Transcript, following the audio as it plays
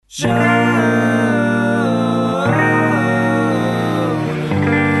Well,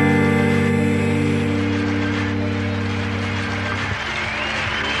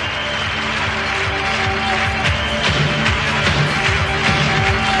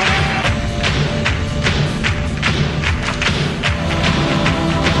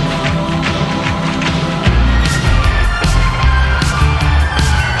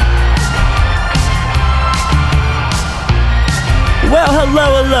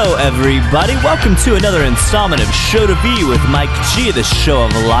 hello, everybody. Welcome to another installment of Show to Be with Mike G, the show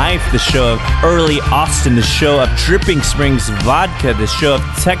of life, the show of early Austin, the show of Dripping Springs Vodka, the show of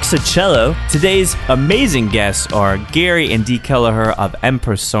Texacello. Today's amazing guests are Gary and Dee Kelleher of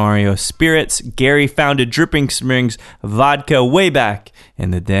Empresario Spirits. Gary founded Dripping Springs Vodka way back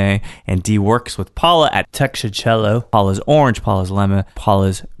in the day, and Dee works with Paula at Texacello. Paula's orange, Paula's lemon,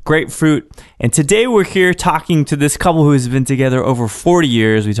 Paula's grapefruit. And today we're here talking to this couple who has been together over 40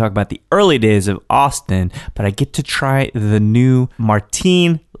 years. We talk about the early days of Austin, but I get to try the new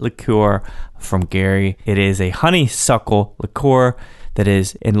Martine liqueur from Gary. It is a honeysuckle liqueur that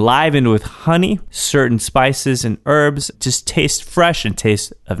is enlivened with honey, certain spices and herbs. Just taste fresh and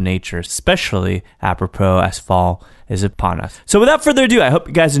taste of nature, especially apropos as fall is upon us. So without further ado, I hope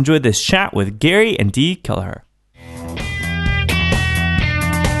you guys enjoyed this chat with Gary and Dee Kelleher.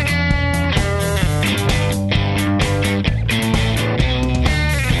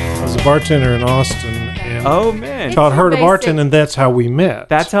 Bartender in Austin and taught her to bartend, and that's how we met.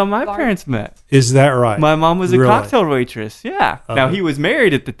 That's how my parents met. Is that right? My mom was a cocktail waitress. Yeah. Now he was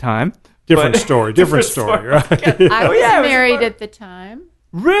married at the time. Different story, right? I was married at the time.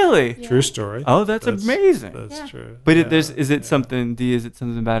 Really? Yeah. True story. Oh, that's amazing. That's true. But is it something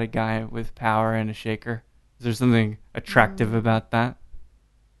about a guy with power and a shaker? Is there something attractive about that?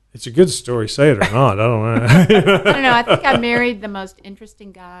 It's a good story. Say it or not. I don't know. I don't know. I think I married the most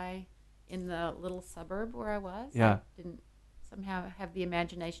interesting guy in the little suburb where I was. Yeah. I didn't somehow have the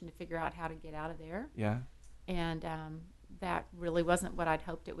imagination to figure out how to get out of there. Yeah. And that really wasn't what I'd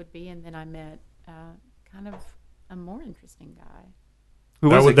hoped it would be. And then I met kind of a more interesting guy. Who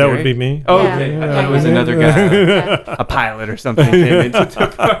was it, that would be me. Oh, yeah. okay. I thought it was another guy. A pilot or something came in to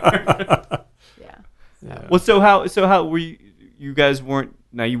took part. Yeah. Well, so how were you guys weren't,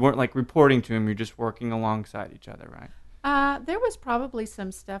 now you weren't like reporting to him, you're just working alongside each other, right? There was probably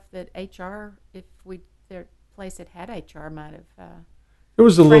some stuff that HR, if their place had HR, might have There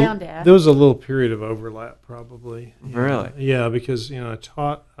was a frowned at. There was a little period of overlap, probably. Really? Yeah, because I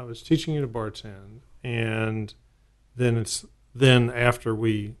was teaching you to bartend, and then after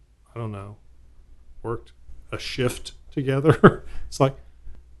we, worked a shift together, it's like,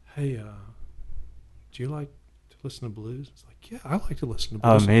 hey, do you like to listen to blues? It's like, yeah, I like to listen to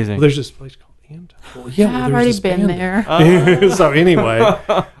blues. Oh, amazing. Well, there's this place called Anti. Well, yeah, I've already been there. So anyway,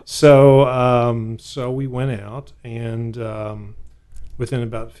 so we went out, and within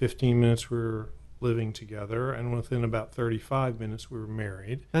about 15 minutes we were living together, and within about 35 minutes we were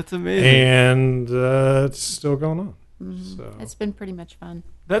married. That's amazing. And it's still going on. Mm-hmm. So It's been pretty much fun.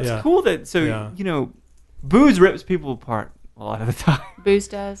 That's cool booze rips people apart a lot of the time. Booze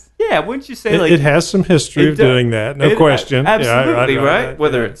does. Yeah, wouldn't you say it has some history of doing that, no question. Absolutely, right?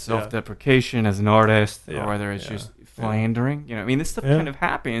 Whether yeah, it's self-deprecation as an artist, yeah, or whether it's just philandering. This stuff kind of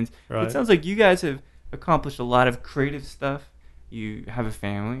happens. Right. It sounds like you guys have accomplished a lot of creative stuff. You have a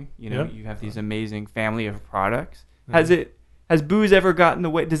family. You have these amazing family of products. Mm-hmm. Has booze ever gotten in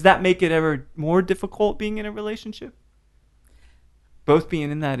the way? Does that make it ever more difficult being in a relationship? Both being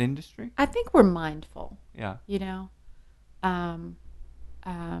in that industry? I think we're mindful. Yeah.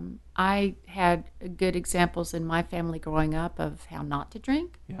 I had good examples in my family growing up of how not to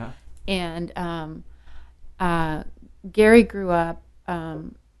drink. Yeah. And Gary grew up,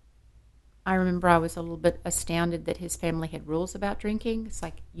 I remember I was a little bit astounded that his family had rules about drinking. It's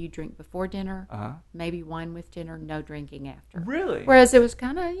like you drink before dinner, maybe wine with dinner, no drinking after. Really? Whereas it was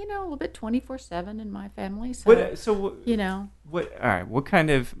kind of, a little bit 24/7 in my family. So, what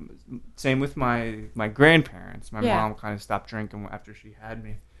kind of, same with my grandparents. My mom kind of stopped drinking after she had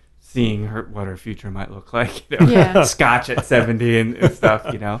me, seeing what her future might look like. Scotch at 70 and stuff,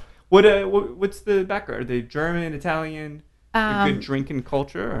 What's the background? Are they German, Italian? A good drinking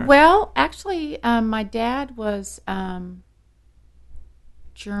culture? Or? Well, actually, my dad was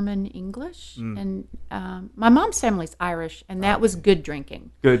German English, and my mom's family's Irish, and that was good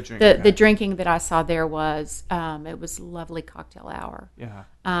drinking. Good drinking. The drinking that I saw there was it was lovely cocktail hour. Yeah.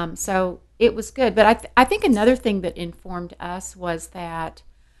 So it was good, but I think another thing that informed us was that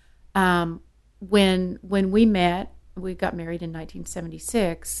when we met, we got married in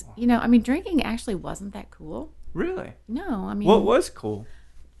 1976. Drinking actually wasn't that cool. Really? No, what was cool?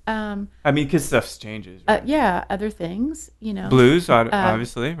 I mean, because stuff changes. Right? Yeah, other things, Blues,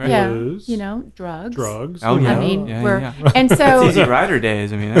 obviously, right? Yeah, Blues. drugs. Oh, yeah. I mean, yeah. and so It's Easy Rider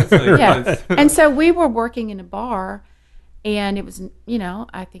days. I mean, that's like, yeah. And so we were working in a bar, and it was,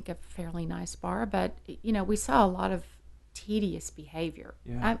 I think a fairly nice bar, but we saw a lot of tedious behavior.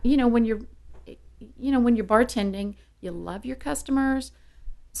 Yeah. When you're bartending, you love your customers,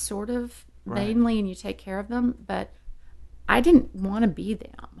 sort of mainly, and you take care of them, but I didn't want to be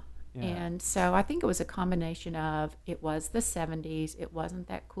them. Yeah. And so I think it was a combination of, it was the 70s, it wasn't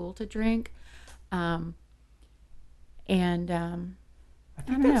that cool to drink. I think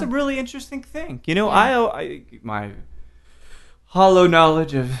that's a really interesting thing. I my hollow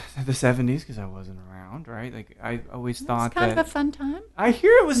knowledge of the 70s, because I wasn't around, right? Like, I always thought it's kind of a fun time. I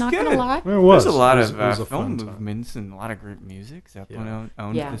hear it was Not good. gonna lie. Well, it was. There's a lot It was of a film fun movements and a lot of great music. Zeppelin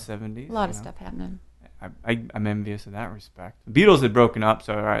owned Yeah. the 70s. A lot of stuff happening. I'm envious in that respect. The Beatles had broken up,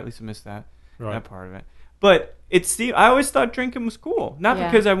 so at least I missed that part of it. But I always thought drinking was cool. Not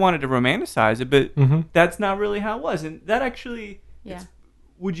because I wanted to romanticize it, but that's not really how it was. And that actually,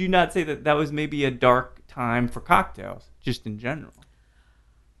 would you not say that was maybe a dark time for cocktails, just in general?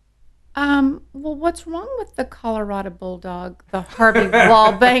 Well, what's wrong with the Colorado Bulldog, the Harvey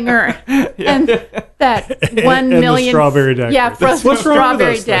Wallbanger, and that 1 million... And the strawberry daiquiri. Yeah, frozen What's wrong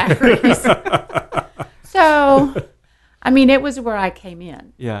with strawberry those daiquiris. So, I mean, it was where I came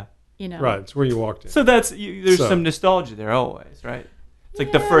in. Yeah. Right, it's where you walked in. So there's some nostalgia there always, right? It's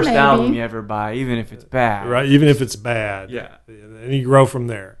like the first album you ever buy, even if it's bad. Right, even if it's bad. Yeah. And you grow from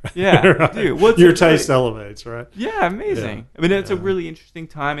there. Yeah. Right? Dude, your taste elevates, right? Yeah, amazing. Yeah. I mean, it's a really interesting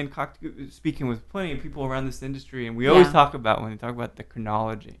time. And speaking with plenty of people around this industry, and we always talk about, when we talk about the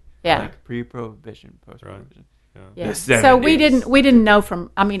chronology, like pre-prohibition, post-prohibition. Right. Yeah. So we didn't know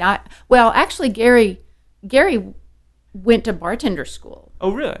from, actually Gary went to bartender school.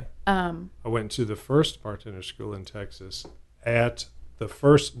 Oh, really? I went to the first bartender school in Texas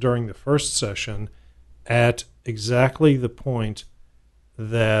during the first session at exactly the point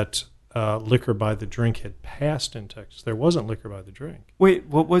that liquor by the drink had passed in Texas. There wasn't liquor by the drink. Wait,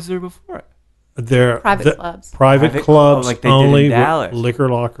 what was there before it? Private clubs. Private clubs, like they only did in Dallas. Liquor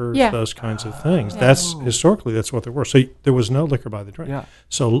lockers, those kinds of things. Historically, that's what there were. So there was no liquor by the drink. Yeah.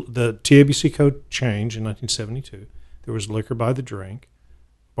 So the TABC code changed in 1972. There was liquor by the drink.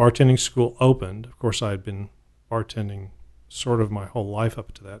 Bartending school opened. Of course, I had been bartending sort of my whole life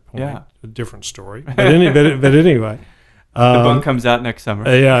up to that point. Yeah. A different story. But anyway. The book comes out next summer.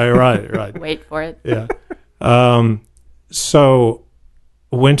 Yeah, right. Wait for it. Yeah. So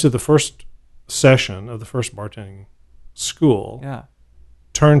went to the first session of the first bartending school. Yeah.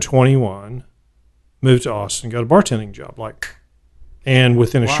 Turned 21, moved to Austin, got a bartending job. And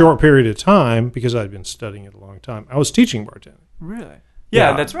within a short period of time, because I'd been studying it a long time, I was teaching bartending. Really?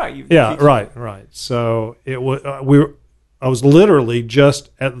 Yeah, that's right. Right. So it was I was literally just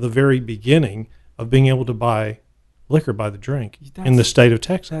at the very beginning of being able to buy liquor by the drink in the state of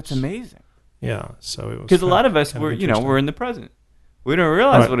Texas. That's amazing. Yeah, so it was because a lot of us we're in the present. We don't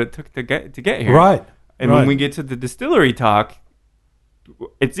realize what it took to get here. Right. And when we get to the distillery talk,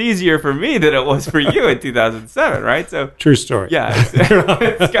 it's easier for me than it was for you in 2007, right? So true story. Yeah,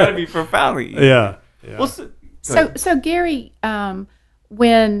 it's got to be profoundly. Yeah. Well, so Gary,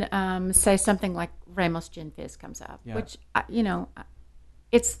 when say something like Ramos Gin Fizz comes up, which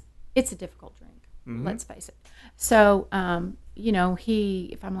it's a difficult drink. Mm-hmm. Let's face it. So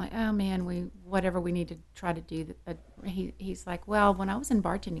if I'm like, oh man, we need to try to do that. He's like, well, when I was in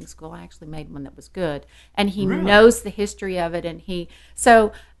bartending school, I actually made one that was good, and he knows the history of it, and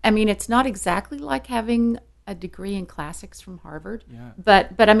it's not exactly like having a degree in classics from Harvard,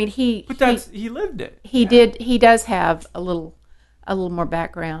 but he lived it. He does have a little more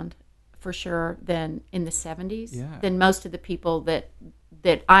background for sure than in the 70s than most of the people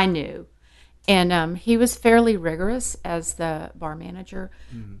that I knew. And he was fairly rigorous as the bar manager.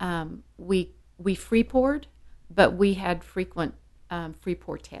 Mm-hmm. We free poured, but we had frequent free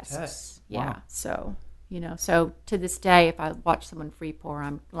pour tests. Yeah. Wow. So so to this day, if I watch someone free pour,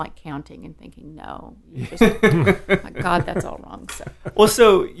 I'm like counting and thinking, no, my God, that's all wrong. So. Well,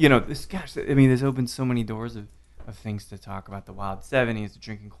 this opens so many doors of things to talk about, the wild 70s, the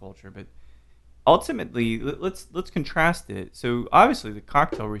drinking culture, but ultimately, let's contrast it. So obviously, the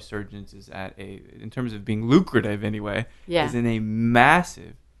cocktail resurgence is in terms of being lucrative anyway, is in a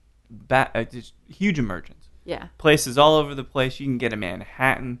massive, just huge emergence. Yeah, places all over the place. You can get a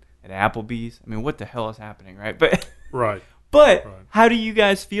Manhattan at Applebee's. I mean, what the hell is happening, right? But how do you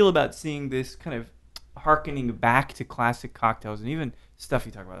guys feel about seeing this kind of hearkening back to classic cocktails and even stuff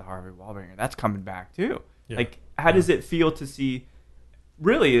you talk about, the Harvey Wallbanger? That's coming back too. Yeah. Like, how does it feel to see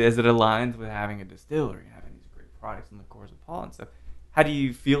really, as it aligns with having a distillery, having these great products and liqueurs of Paul and stuff. How do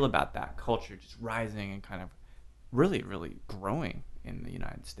you feel about that culture just rising and kind of really, really growing in the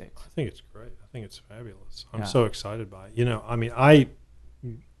United States? I think it's great. I think it's fabulous. I'm so excited by it.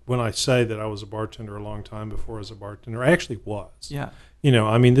 When I say that I was a bartender a long time before I was a bartender, I actually was. Yeah.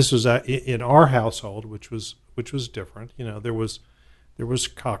 This was in our household, which was different. There was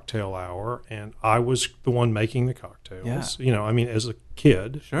cocktail hour, and I was the one making the cocktails. Yeah. As a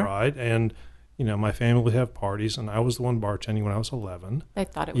kid, Sure. right? And my family would have parties, and I was the one bartending when I was 11. They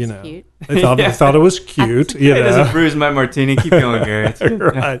thought it was cute. They thought it was cute. It doesn't bruise my martini. Keep going, Gary.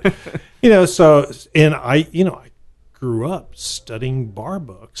 Right. I grew up studying bar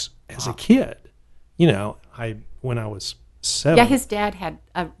books as a kid. When I was 7. Yeah, his dad had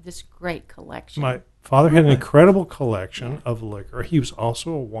this great collection. My father had an incredible collection of liquor. He was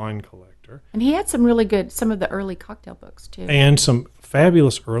also a wine collector. And he had some of the early cocktail books, too. And some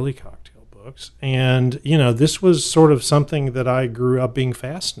fabulous early cocktail books. And, this was sort of something that I grew up being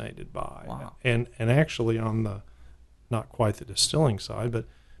fascinated by. Wow. And actually on the, not quite the distilling side, but,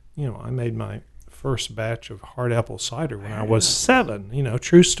 I made my first batch of hard apple cider when I was 7,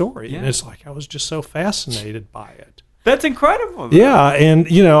 true story. Yeah. And it's like I was just so fascinated by it. That's incredible. Yeah, and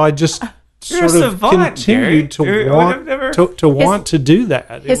I just You're sort a of savant, continued Gary. to want to do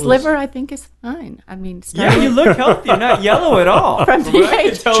that. His liver, I think, is fine. I mean, Yeah, you look healthy. You're not yellow at all. From the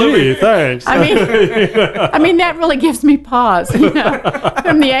age- Gee, thanks. I mean, that really gives me pause. From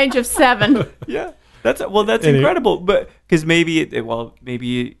the age of 7. Yeah, that's incredible. But because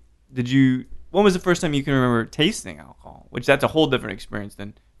when was the first time you can remember tasting alcohol? Which that's a whole different experience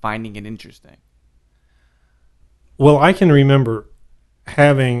than finding it interesting. Well, I can remember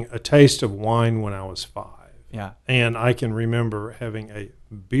having a taste of wine when I was 5. Yeah. And I can remember having a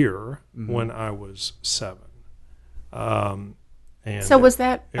beer when I was 7. And So was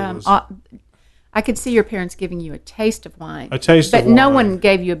that? was- I could see your parents giving you a taste of wine. A taste but of no wine. one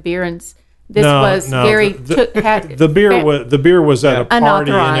gave you a beer, and No, Gary the beer was at a party, and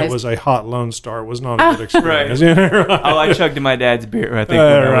Unauthorized. it was a hot Lone Star. It was not a good experience. Right. Oh, I chugged my dad's beer, I think, when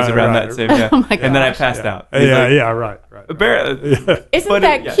I was around that same time. Oh my And then I gosh. passed out. Right. Isn't But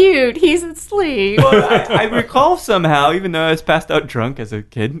that cute? He's asleep. Well, I recall somehow, even though I was passed out drunk as a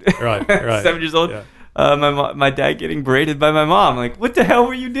kid, Right. 7 years old, Yeah. my dad getting braided by my mom. Like, what the hell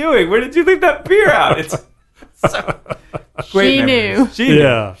were you doing? Where did you leave that beer out? It's so great She memories. knew. She knew.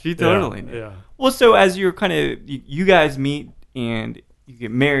 Yeah. She totally knew. Yeah. Well, so as you're kind of, you guys meet and you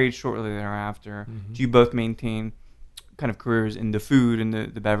get married shortly thereafter, do you both maintain kind of careers in the food and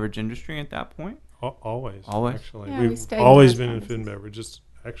the beverage industry at that point? Always. Always? Actually, Yeah, we we've stayed in always been in restaurants. food and beverage. It's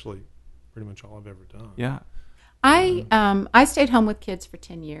actually pretty much all I've ever done. Yeah. I stayed home with kids for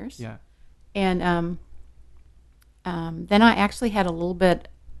 10 years. Yeah. And then I actually had a little bit.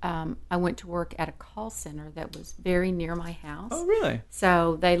 I went to work at a call center that was very near my house. Oh, really?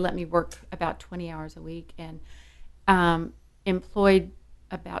 So they let me work about 20 hours a week and employed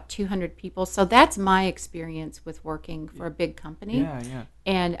about 200 people. So that's my experience with working for a big company. Yeah, yeah.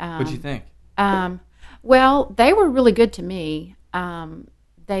 And What'd you think? well, they were really good to me.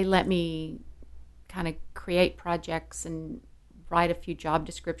 They let me kind of create projects and write a few job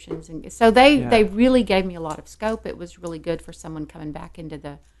descriptions, and so they really gave me a lot of scope. It was really good for someone coming back into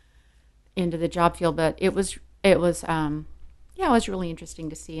the job field, but it was it was really interesting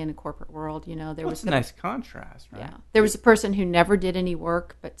to see in a corporate world. There was a nice contrast, right? Yeah, there was a person who never did any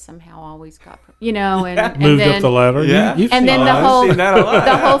work, but somehow always got, and Moved then, up the ladder. Yeah. You've and seen then that. the seen that a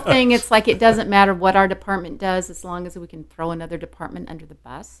lot. whole thing. It's like it doesn't matter what our department does as long as we can throw another department under the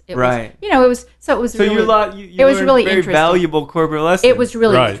bus. It Right. Was, it was So really, you it was learned really very interesting. valuable corporate lessons. It was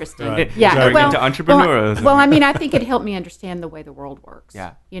really Right, interesting. right. Yeah. Exactly. Well, Into entrepreneurialism. Well, I mean, I think it helped me understand the way the world works.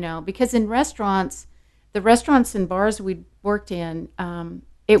 Yeah. Because in restaurants, the restaurants and bars we worked in,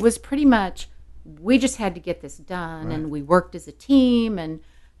 it was pretty much we just had to get this done, and we worked as a team. And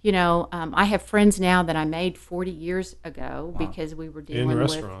I have friends now that I made 40 years ago because we were dealing in with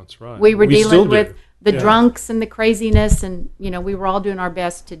restaurants, right? we were still dealing do. with the Yeah. drunks and the craziness, and we were all doing our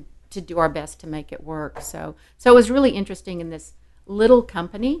best to do our best to make it work. So it was really interesting in this little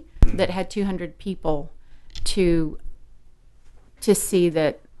company that had 200 people to see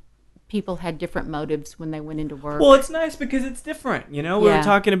that people had different motives when they went into work. Well, it's nice because it's different. We were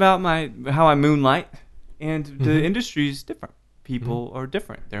talking about how I moonlight, and the industry is different. People are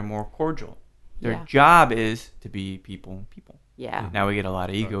different. They're more cordial. Their job is to be people. Yeah. Now we get a lot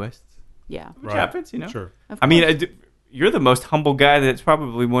of egoists. Yeah. Which happens, Sure. I mean, you're the most humble guy that's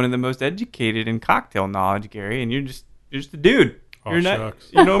probably one of the most educated in cocktail knowledge, Gary, and you're just a dude. Oh, You're not,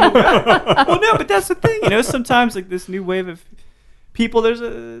 shucks. Well, no, but that's the thing. Sometimes like this new wave of people,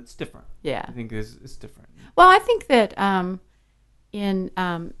 it's different. Yeah. I think it's different. Well, I think that in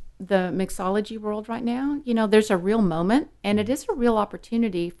the mixology world right now, there's a real moment, and it is a real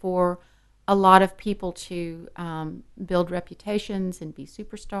opportunity for a lot of people to build reputations and be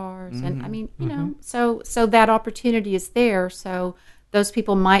superstars. And I mean, so that opportunity is there. So those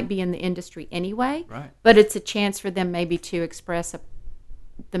people might be in the industry anyway, right? But it's a chance for them maybe to express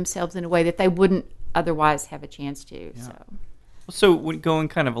themselves in a way that they wouldn't otherwise have a chance to. Yeah. So when going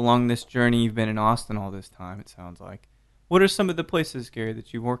kind of along this journey, you've been in Austin all this time, it sounds like. What are some of the places, Gary,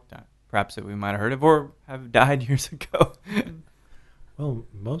 that you worked at? Perhaps that we might have heard of or have died years ago? Well,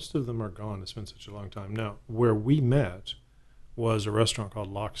 most of them are gone. It's been such a long time. Now, where we met was a restaurant called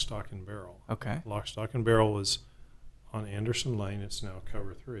Lock, Stock, and Barrel. Okay. Lock, Stock, and Barrel was on Anderson Lane. It's now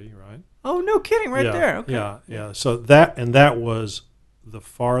Cover 3, right? Oh, no kidding, right there. Okay. Yeah. So that was the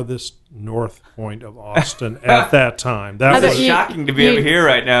farthest north point of Austin at that time. That was shocking to be over here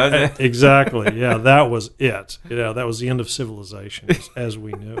right now, isn't it? Exactly. Yeah, that was it. That was the end of civilization as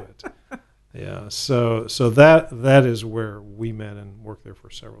we knew it. Yeah. So that is where we met and worked there for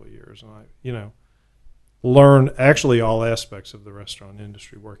several years. And I, learned actually all aspects of the restaurant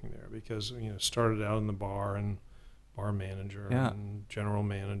industry working there because, started out in the bar and bar manager and general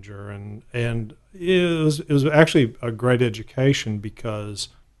manager, and it was actually a great education because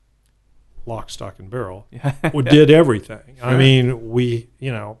Lock, Stock, and Barrel did everything. Sure. I mean,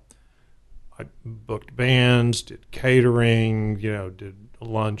 I booked bands, did catering, did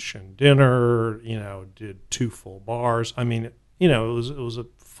lunch and dinner, did 2 full bars. I mean, it was a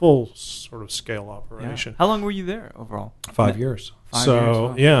full sort of scale operation. Yeah. How long were you there overall? 5 years. 5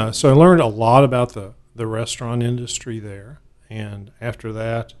 years. Yeah, so I learned a lot about the restaurant industry there, and after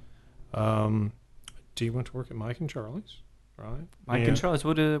that, Dee went to work at Mike and Charlie's, right? Mike and Charlie's.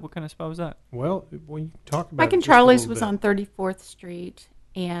 What kind of spot was that? Well, when you talk about Mike and Charlie's was on 34th Street,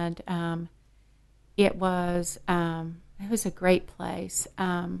 and it was a great place,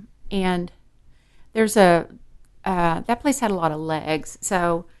 and there's that place had a lot of legs.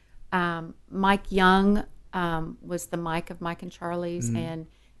 So Mike Young was the Mike of Mike and Charlie's, and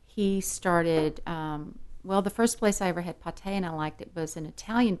he started, the first place I ever had pate and I liked it was an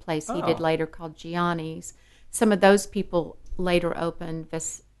Italian place he did later called Gianni's. Some of those people later opened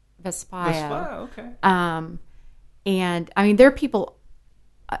Vespaio. Okay. And, I mean, there are people,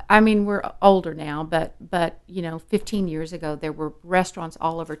 we're older now, but 15 years ago, there were restaurants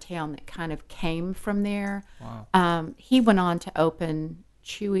all over town that kind of came from there. Wow. He went on to open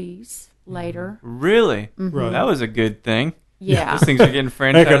Chewy's later. Really? Mm-hmm. Right. That was a good thing. Yeah. Those things are getting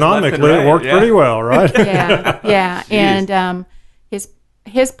franchised. Economically, right. it worked pretty well, right? Yeah. And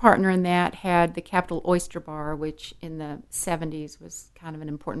his partner in that had the Capitol Oyster Bar, which in the 70s was kind of an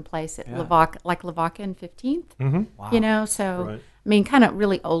important place at Lavaca and 15th. Mm-hmm. Wow. So, Right. I mean, kind of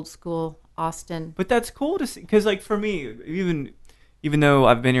really old school Austin. But that's cool to see, because like for me, even though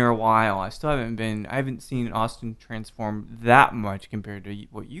I've been here a while, I haven't seen Austin transform that much compared to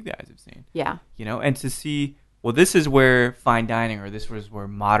what you guys have seen. Yeah. And to see, well, this is where fine dining, or this was where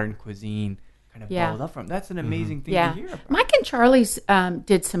modern cuisine kind of bubbled up from. That's an amazing thing to hear about. Mike and Charlie's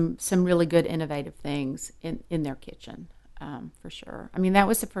did some really good innovative things in their kitchen, for sure. I mean, that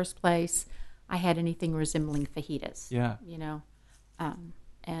was the first place I had anything resembling fajitas. Yeah.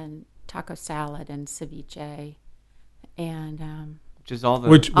 And taco salad and ceviche, and which is all the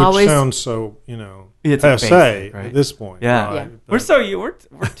which always sounds so it's passe basic, right? at this point. Yeah. Right?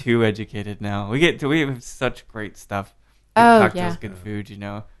 We're too educated now. We have such great stuff. Good cocktails, good food.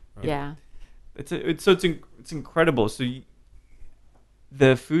 Yeah. It's incredible. So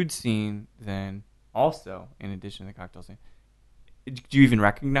the food scene then also, in addition to the cocktail scene, do you even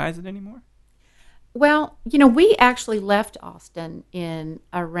recognize it anymore? Well, we actually left Austin in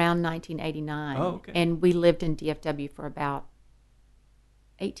around 1989, and we lived in DFW for about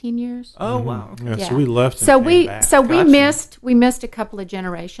 18 years. Oh, wow. Okay. Yeah, so we left. So we Gotcha. we missed a couple of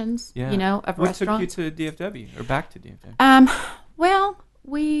generations, of what restaurants. What took you to DFW or back to DFW? Well,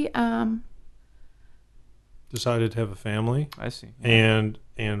 we decided to have a family. I see. And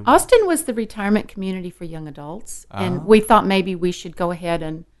Austin was the retirement community for young adults, and we thought maybe we should go ahead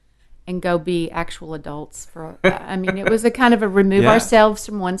and go be actual adults for. It was a kind of a remove ourselves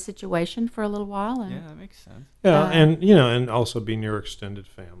from one situation for a little while. And, that makes sense. Yeah, and also be near extended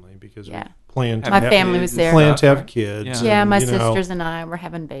family because we planned to my family was there. Planned to have kids. Yeah, and, my sisters and I were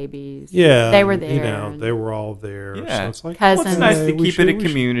having babies. Yeah, they were there. They were all there. Yeah. So it's like cousins. It's nice to keep it a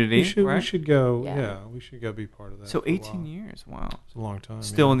community. We should go. Yeah. We should go be part of that. So for a 18 while. years. Wow. It's a long time.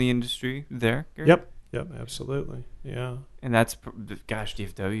 Still in the industry there, Gary? Yep. Yep. Absolutely. Yeah. And that's, gosh,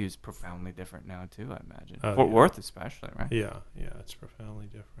 DFW is profoundly different now too, I imagine. Oh, Fort yeah. Worth especially, right? Yeah. Yeah. It's profoundly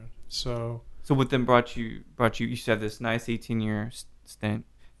different. So what then brought you, you said this nice 18-year stint.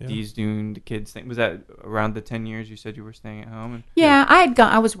 yeah. D's doing the kids thing. Was that around the 10 years you said you were staying at home? And, Yeah,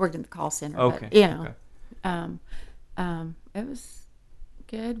 I was working at the call center. Okay. But, you know, okay. it was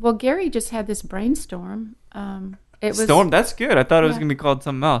good. Well, Gary just had this brainstorm. It was Storm, that's good. I thought it was Yeah. going to be called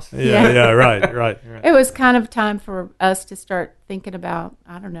something else. Yeah. Yeah. Right. It was kind of time for us to start thinking about,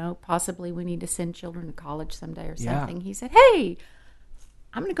 I don't know, possibly we need to send children to college someday or Yeah. something. He said, "Hey,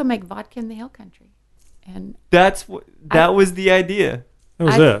 I'm going to go make vodka in the hill country." And That was the idea. That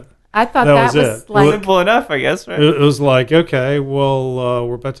was it. I thought That that was was it. like, Simple enough, I guess, right? It was like, okay, well,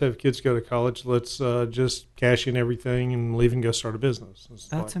 we're about to have kids go to college. Let's just cash in everything and leave and go start a business. It's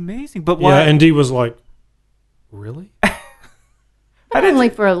That's like, amazing. But why? yeah, and Dee was like, really? but only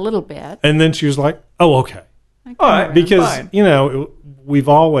for a little bit. And then she was like, oh, okay. I All come right, around. Because, Fine. you know, we've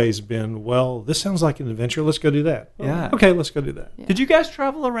always been, well, this sounds like an adventure. Let's go do that. Yeah. Okay, let's go do that. Yeah. Did you guys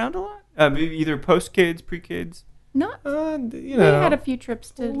travel around a lot? Maybe either post kids, pre kids. Not, You we know, had a few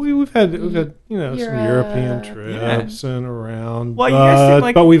trips to. we've had you know, some European Europe. trips and around. Well, you guys seem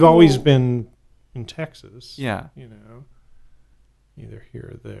like but we've always cool- been in Texas. Yeah. You know, either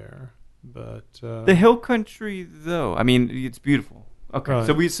here or there. But The hill country, though, I mean, it's beautiful. Okay, Right.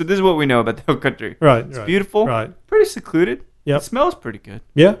 so this is what we know about the hill country. right, It's right, beautiful, Right. pretty secluded. Yep. It smells pretty good.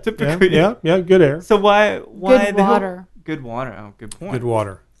 Yeah. Typically. Yeah. Good air. So why Good the hill- water. Good water. Oh, good point. Good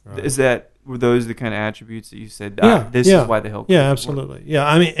water. Right. Were those the kind of attributes that you said? Yeah, This yeah. is why the hill country Yeah, works? absolutely. Yeah,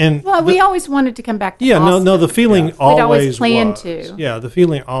 I mean, and Well, we always wanted to come back to yeah, Austin. no, the feeling Yeah. always, We'd always planned was. to. Yeah, the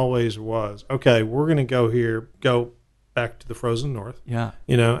feeling always was, okay, we're going to go back to the frozen north, Yeah.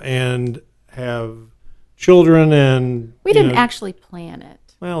 you know, and have children and We you didn't know, actually plan it.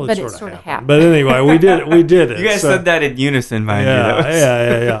 well, but it it sort sorta of happened. But anyway, we did it. You guys So- said that in unison, mind you. That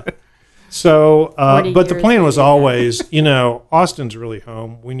yeah. was- So, 40 but the years plan was later. always, you know, Austin's really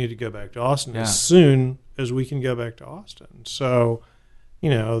home. We need to go back to Austin Yeah. as soon as we can go back to Austin. So, you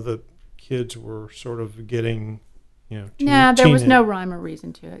know, the kids were sort of getting, you know, No, there was teenage- no rhyme or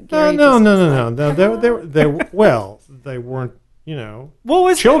reason to it. No, Gary no. just was like, They well, they weren't, you know, What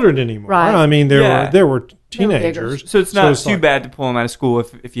was children anymore. Right. I mean, Yeah. there were bigger. teenagers. So it's not too like- bad to pull them out of school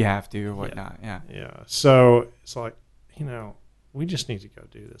if you have to or whatnot. Yeah. Yeah. So it's like, you know, we just need to go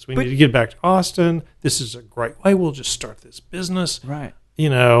do this. We But- need to get back to Austin. This is a great way. We'll just start this business. Right. You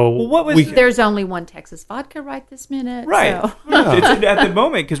know, Well, what was we, the- There's only one Texas vodka right this minute. Right. So. Yeah. It's at the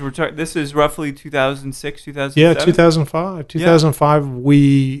moment because we're talking. This is roughly 2006, 2007. Yeah, 2005. 2005,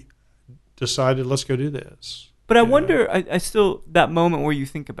 we decided, let's go do this. But I Yeah. wonder, I still, that moment where you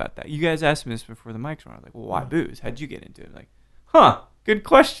think about that. You guys asked me this before the mics were on. Like, well, why booze? How'd you get into it? Like, good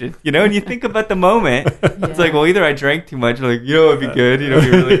question. You know, and you think about the moment. It's like, well, either I drank too much, or like, you know, it'd be good. You know, it'd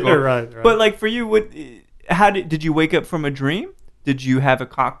be really cool. Right. But like for you, did you wake up from a dream? Did you have a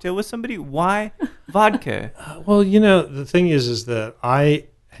cocktail with somebody? Why vodka? Well, you know, the thing is that I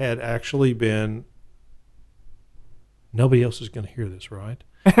had actually been, nobody else is going to hear this, right?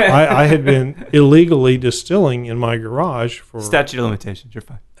 I had been illegally distilling in my garage for Statute of limitations. You're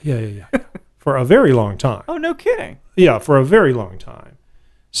fine. yeah, for a very long time. Oh, no kidding. Yeah, for a very long time.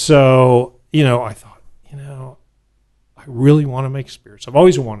 So, you know, I thought, you know, I really want to make spirits. I've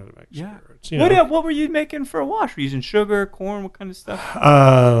always wanted to make Yeah. spirits. You know. What were you making for a wash? Were you using sugar, corn? What kind of stuff?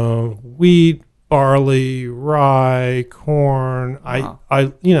 Wheat, barley, rye, corn. Wow.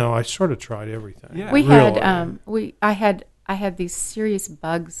 I sort of tried everything. Yeah. We really. had I had these serious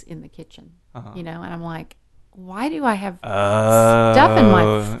bugs in the kitchen, Uh-huh. you know, and I'm like, why do I have Stuff stuff in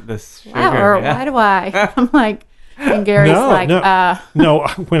my the sugar. flour? Yeah. Why do I? I'm like, and Gary's like, No,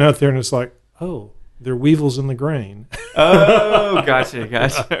 I went out there and it's like, oh, they're weevils in the grain. Oh, gotcha.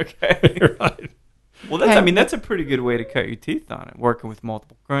 Okay. Right. Well, that's a pretty good way to cut your teeth on it. Working with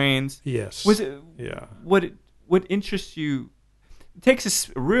multiple grains. Yes. Was it? Yeah. What interests you? It takes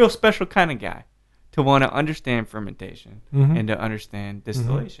a real special kind of guy to want to understand fermentation Mhm. and to understand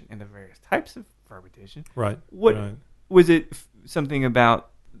distillation and the various types of fermentation. Right. What Right. was it? Something about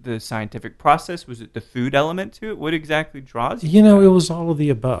the scientific process? Was it the food element to it? What exactly draws you? You know, it was all of the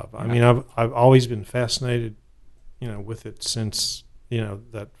above. I mean, I've always been fascinated, you know, with it since, you know,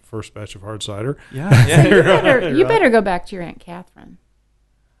 that first batch of hard cider. Yeah. you better go back to your Aunt Catherine.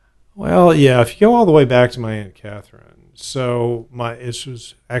 Well, yeah, if you go all the way back to my Aunt Catherine, so this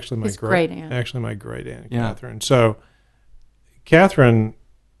was actually my His great aunt. Actually, my great aunt Yeah. Catherine. So, Catherine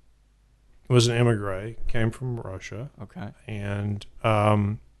was an immigrant, came from Russia, Okay. and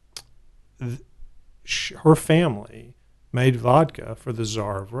her family made vodka for the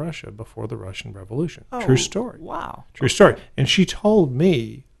Tsar of Russia before the Russian Revolution. Oh, True story. Wow. True story. And she told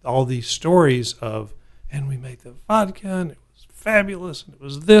me all these stories of, and we made the vodka, and it was fabulous, and it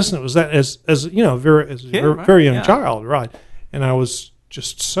was this, and it was that, as you know, very young child, right? And I was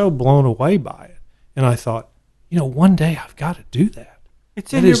just so blown away by it. And I thought, one day I've got to do that.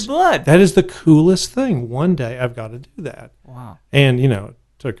 It's in your blood. That is the coolest thing. One day I've got to do that. Wow. And, it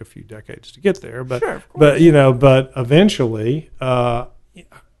took a few decades to get there. But, sure, of course. but eventually,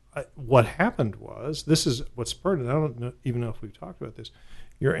 what happened was, this is what spurred it. I don't even know if we've talked about this.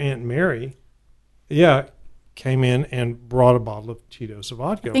 Your Aunt Mary, came in and brought a bottle of Tito's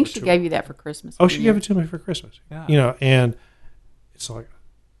vodka. I think she gave you that for Christmas. Oh, she gave it to me for Christmas. Yeah. And it's like,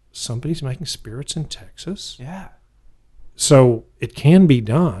 somebody's making spirits in Texas. Yeah. So it can be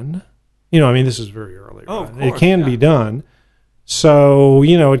done. This is very early. Oh, right? of course, it can be done. So,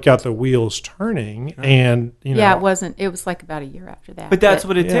 it got the wheels turning, and, Yeah, it wasn't. It was like about a year after that. But that's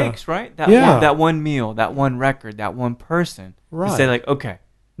what it takes, right? That one meal, that one record, that one person. Right. To say, like, okay,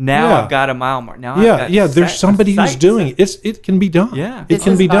 now I've got a mile mark. Now I've got there's somebody who's doing it. It can be done. Yeah. It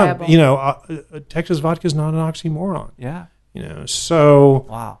can be viable. done. Texas vodka is not an oxymoron. Yeah. So...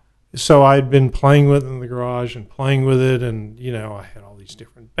 Wow. So I'd been playing with it in the garage and playing with it, and, I had all these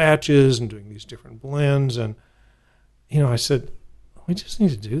different batches and doing these different blends, and, I said, we just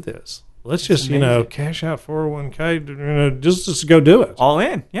need to do this. Let's just, cash out 401k, just go do it. All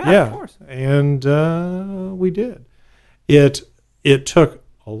in. Yeah, of course. And we did. It took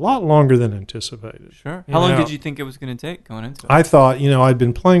a lot longer than anticipated. Sure. How long did you think it was going to take going into it? I thought, I'd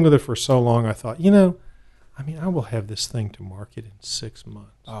been playing with it for so long, I thought, I will have this thing to market in 6 months.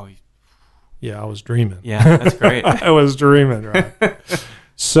 Oh, yeah, I was dreaming. Yeah, that's great. I was dreaming, right?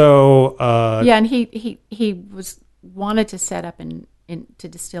 So, and he wanted to set up to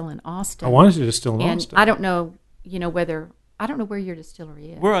distill in Austin. I wanted to distill in Austin. I don't know, I don't know where your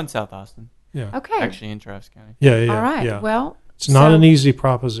distillery is. We're on South Austin. Yeah. Okay. Actually, in Travis County. Yeah. All right. Yeah. Well, it's not an easy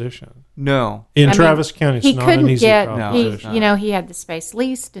proposition. No. In Travis County, it's not an easy proposition. He had the space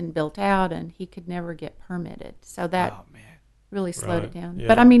leased and built out, and he could never get permitted. So that really slowed it down. Yeah.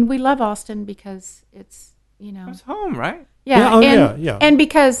 But we love Austin because it's it's home, right? Yeah. Yeah. And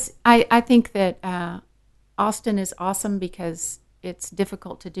because I think that Austin is awesome because it's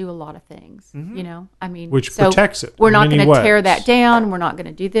difficult to do a lot of things. Mm-hmm. Which protects it. We're not going to tear that down. We're not going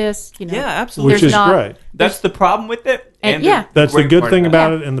to do this. Yeah, absolutely. Which is great. That's the problem with it. And that's the good thing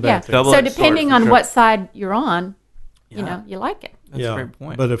about it and the bad thing. So depending on what side you're on, you like it. That's a great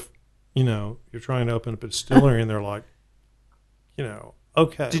point. But if you're trying to open up a distillery and they're like,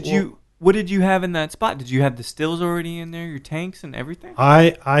 okay. What did you have in that spot? Did you have the stills already in there, your tanks and everything?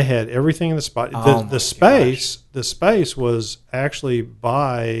 I had everything in the spot. The space was actually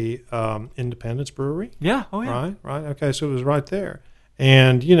by Independence Brewery. Yeah. Oh yeah. Right. Okay. So it was right there,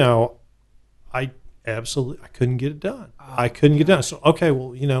 and I couldn't get it done. I couldn't get it done. So okay,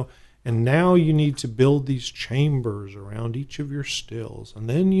 well, and now you need to build these chambers around each of your stills, and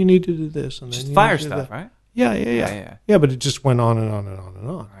then you need to do this, and then just fire stuff, right? Yeah. But it just went on and on and on and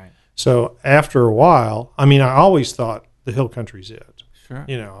on. Right. So after a while, I always thought the hill country's it. Sure.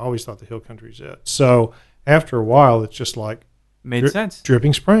 I always thought the hill country's it. So after a while, it's just like made sense.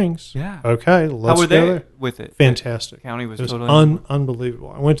 Dripping Springs. Yeah. Okay. Let's How were go they there. with it? Fantastic. The county was it was totally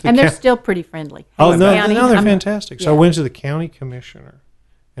unbelievable. I went to the and they're still pretty friendly. Oh no, county, they're fantastic. So I went to the county commissioner,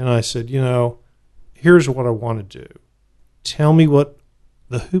 and I said, here's what I want to do. Tell me what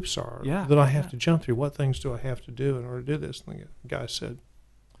the hoops are that I have to jump through. What things do I have to do in order to do this? And the guy said,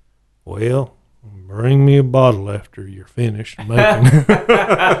 well, bring me a bottle after you're finished making.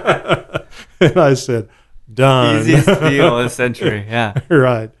 And I said, done. Easiest deal of the century, yeah.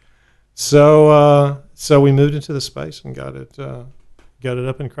 Right. So we moved into the space and got it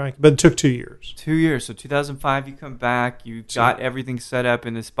up and cranking. But it took 2 years. 2 years. So 2005, you come back. You got everything set up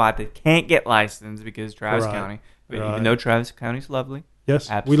in the spot that can't get licensed because Travis County. But even though Travis County's lovely.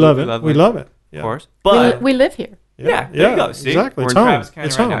 Yes, absolutely we love it. Lovely, we love it. Yeah. Of course. But we live here. Yeah, there you go. See, exactly. We're It's in Travis home. County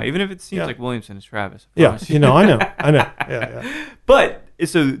It's right home. now. Even if it seems like Williamson, it's Travis. Yeah, I know. Yeah. But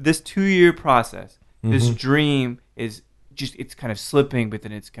so this 2-year process, this dream is just, it's kind of slipping, but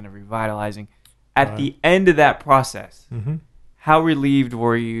then it's kind of revitalizing. At the end of that process, how relieved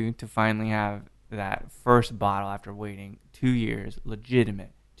were you to finally have that first bottle after waiting 2 years,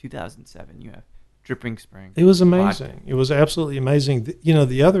 legitimate, 2007, you have Dripping Springs. It was amazing. Vodka. It was absolutely amazing.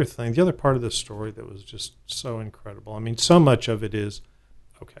 The other part of the story that was just so incredible. so much of it is,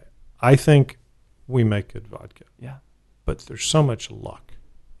 okay, I think we make good vodka. Yeah. But there's so much luck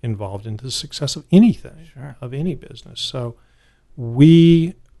involved in the success of anything, sure. of any business. So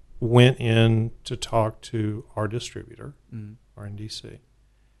we went in to talk to our distributor, RNDC,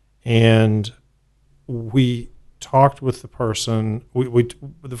 and we talked with the person.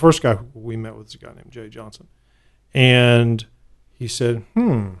 The first guy we met with was a guy named Jay Johnson, and he said,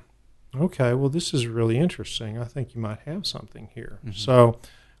 okay, well, this is really interesting. I think you might have something here. So I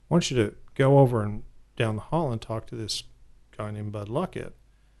want you to go over and down the hall and talk to this guy named Bud Luckett.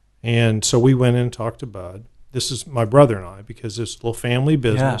 And so we went in and talked to Bud. This is my brother and I, because it's a little family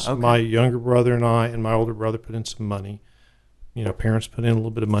business. Yeah, okay. My younger brother and I and my older brother put in some money. Parents put in a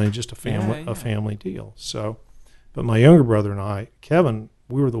little bit of money, just a family deal. So, but my younger brother and I, Kevin,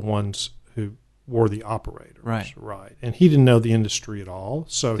 we were the ones who were the operators, right? And he didn't know the industry at all.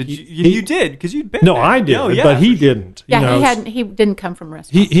 So you did, because you'd been. No, there. I did, but he didn't. He didn't come from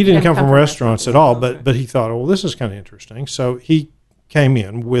restaurants. He didn't come from restaurants at all. But he thought, well, this is kind of interesting. So he came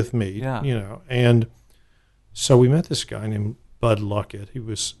in with me, and so we met this guy named Bud Luckett. He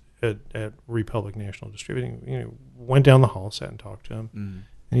was at Republic National Distributing. Went down the hall, sat and talked to him,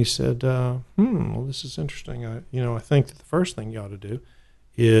 and he said, well, this is interesting. I think that the first thing you ought to do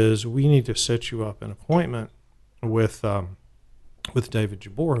is we need to set you up an appointment with David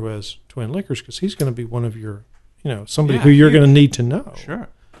Jabor, who has Twin Liquors, because he's going to be one of your, somebody who you're going to need to know. Sure.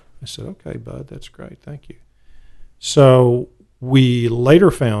 I said, okay, Bud, that's great. Thank you. So we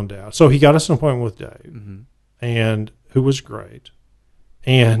later found out. So he got us an appointment with Dave, and who was great.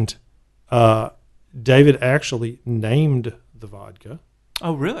 And David actually named the vodka.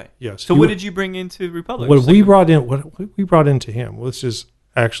 Oh, really? Yes. So what did you bring into Republic? What we brought into him, this is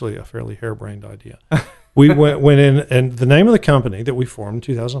actually a fairly harebrained idea. We went in, and the name of the company that we formed in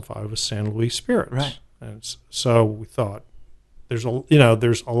 2005 was San Luis Spirits. Right. And so we thought there's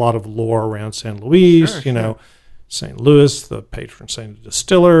a lot of lore around San Luis, Sure. St. Louis, the patron saint of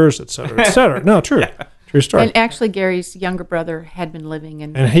distillers, et cetera, et cetera. No, true. Yeah. True story. And actually, Gary's younger brother had been living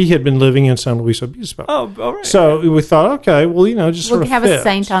in... And he had been living in San Luis Obispo. Oh, all right. So we thought, okay, well, just we'll sort of have fits. a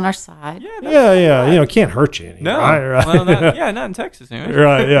saint on our side. Yeah. Can't hurt you any. No. Right? Well, not in Texas anyway.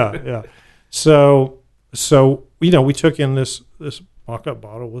 Right, yeah. So we took in this mock-up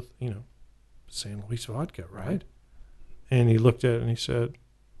bottle with, San Luis vodka, right? And he looked at it and he said,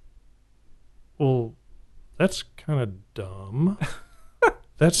 well, that's kind of dumb.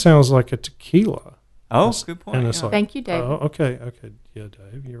 That sounds like a tequila. Oh, good point. And it's like, thank you, Dave. Oh, okay. Yeah,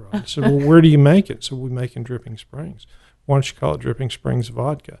 Dave, you're right. I said, well, where do you make it? So we make in Dripping Springs. Why don't you call it Dripping Springs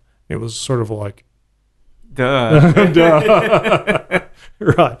Vodka? It was sort of like... Duh.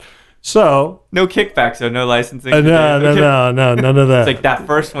 Right. So... No kickbacks, though. No licensing. No, none of that. It's like that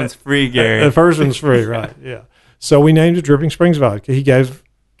first one's free, Gary. The first one's free, right, yeah. So we named it Dripping Springs Vodka. He gave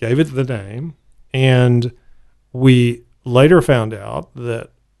it the name, and we later found out that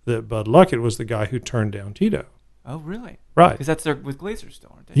Bud Luckett was the guy who turned down Tito. Oh, really? Right. Because that's with Glazer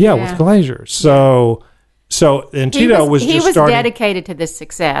still, aren't they? Yeah, with Glazer. So Tito was just starting. Dedicated to the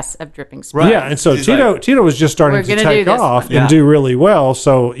success of Dripping Springs. Right. Yeah, and so Tito was just starting to take off and do really well.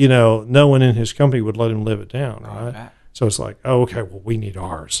 So, no one in his company would let him live it down, right? So it's like, oh, okay, well, we need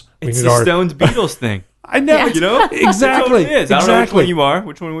ours. It's the Stones Beatles thing. I know. Yeah. Exactly. It is. I don't know which one you are.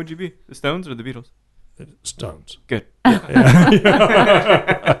 Which one would you be? The Stones or the Beatles? Stones. Good.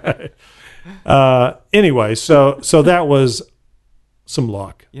 Anyway, so that was some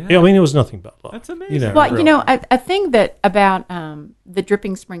luck. Yeah. I mean, it was nothing but luck. That's amazing. Well, a thing that about the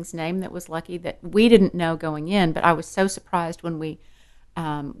Dripping Springs name that was lucky that we didn't know going in, but I was so surprised when we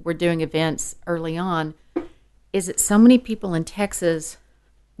were doing events early on, is that so many people in Texas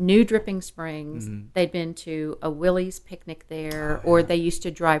knew Dripping Springs. Mm-hmm. They'd been to a Willie's picnic there, or they used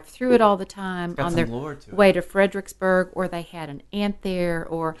to drive through it all the time on their way to Fredericksburg, or they had an aunt there,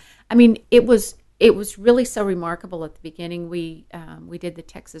 it was really so remarkable at the beginning. We did the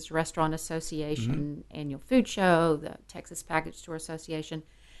Texas Restaurant Association annual food show, the Texas Package Store Association,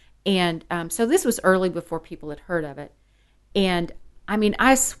 and so this was early before people had heard of it. And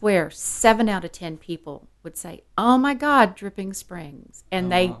I swear 7 out of 10 people would say, "Oh my God, Dripping Springs,"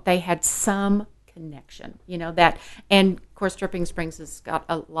 and they had some connection, that. And of course, Dripping Springs has got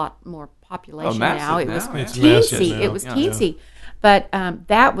a lot more population now. It was teensy. It was teensy. But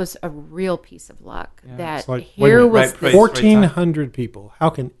that was a real piece of luck. Yeah. That like, here was 1,400 people. How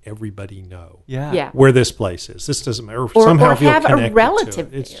can everybody know where this place is? This doesn't matter. Or somehow feel have a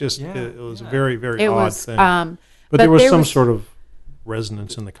relative to it. It's just it was a Yeah. very, very odd thing. But there was some sort of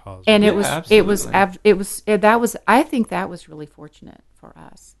resonance in the cosmos. And I think that was really fortunate for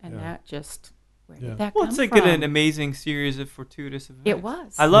us. And that just where did that come it's like from? an amazing series of fortuitous events. It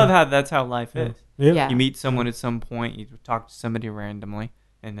was. I love how that's how life is. Yeah. You meet someone at some point, you talk to somebody randomly,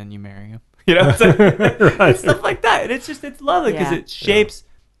 and then you marry them. It's like, Right. stuff like that. And it's lovely because it shapes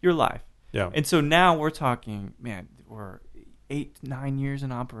your life. Yeah. And so now we're talking, man, we're 8-9 years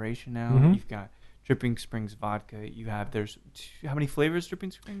in operation now. Mhm. You've got Dripping Springs vodka. How many flavors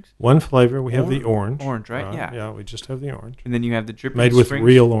Dripping Springs? One flavor. We have the orange. Orange, right? Yeah. Yeah, we just have the orange. And then you have the Dripping Made with Springs.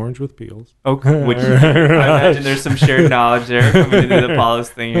 real orange with peels. Okay. Which I imagine there's some shared knowledge there coming into the Paula's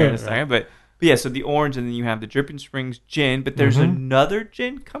thing here in a second. But yeah, so the orange, and then you have the Dripping Springs gin. But there's another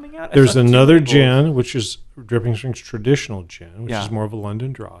gin coming out? There's another gin, which is Dripping Springs traditional gin, which Yeah. is more of a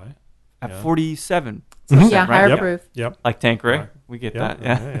London dry. At 47. Mhm. Yeah, right? higher Yep. proof. Yep. Like Tanqueray. Right. We get Yeah, that.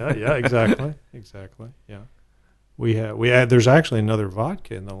 Yeah. yeah, exactly, exactly. Yeah, we had. There's actually another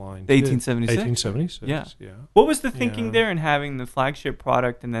vodka in the line. The too. 1876? 1876. Yeah. Yeah. What was the thinking Yeah. there in having the flagship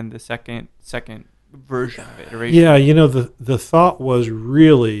product and then the second version of it, iteration? Yeah, the thought was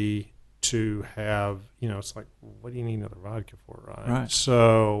really to have, it's like, what do you need another vodka for, right? Right.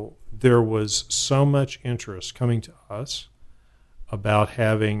 So there was so much interest coming to us about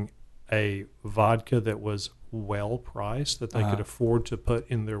having a vodka that was well priced, that they could afford to put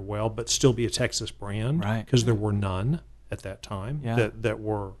in their well, but still be a Texas brand, Right. because there were none at that time Yeah. that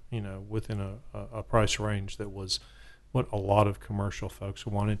were within a price range that was what a lot of commercial folks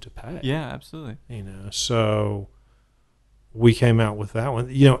wanted to pay. Yeah, absolutely. So we came out with that one.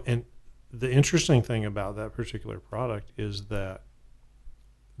 And the interesting thing about that particular product is that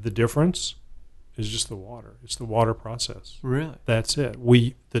the difference is just the water. It's the water process. Really? That's it.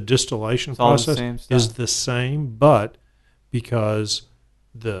 The distillation It's all the process same stuff. is the same, but because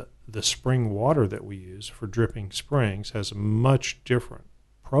the spring water that we use for Dripping Springs has a much different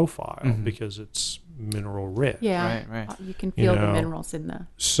profile because it's mineral rich. Yeah, Right. You can feel the know, minerals in the.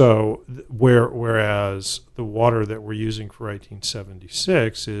 So whereas the water that we're using for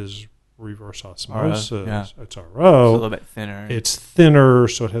 1876 is reverse osmosis, yeah. it's It's a RO. little bit thinner. It's thinner,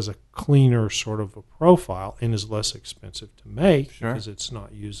 so it has a cleaner sort of a profile and is less expensive to make Sure. because it's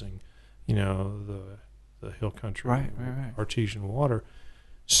not using, the hill country Right. artesian water.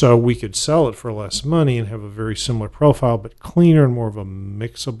 So we could sell it for less money and have a very similar profile, but cleaner and more of a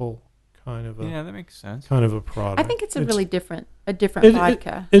mixable kind of a Yeah, that makes sense. product. I think it's a different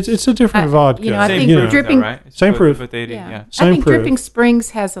vodka. It's a different vodka. I Same think proof, Dripping- though, right? It's Same both- proof. But they did, Yeah. yeah. I Same think proof. Dripping Springs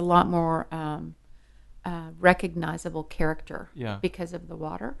has a lot more recognizable character Yeah. because of the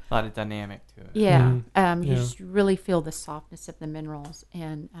water. A lot of dynamic to it. Yeah, you Yeah. just really feel the softness of the minerals.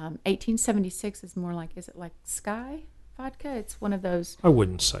 And 1876 is more like, is it like Sky vodka? It's one of those. I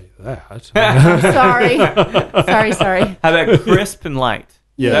wouldn't say that. Sorry. How about crisp and light?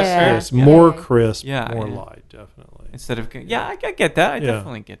 Yes, Yeah. yes, more Yeah. crisp, Yeah, more yeah. light, definitely. Instead of, I get that. I Yeah.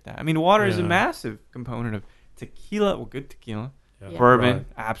 definitely get that. I mean, water is a Yeah. massive component of tequila. Well, good tequila. Yeah. Bourbon, Right.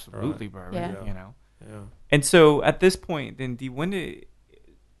 absolutely bourbon, Yeah. Yeah. And so at this point, then,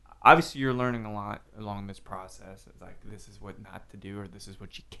 obviously you're learning a lot along this process. It's like, this is what not to do, or this is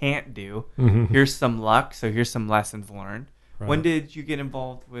what you can't do. Mhm. Here's some luck, so here's some lessons learned. Right. When did you get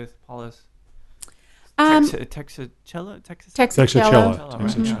involved with Paula's Texacella? Texacella. Texacella,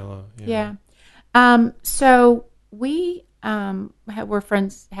 Texacella, Yeah. So we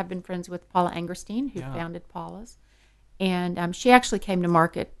have been friends with Paula Angerstein, who Yeah. founded Paula's. And she actually came to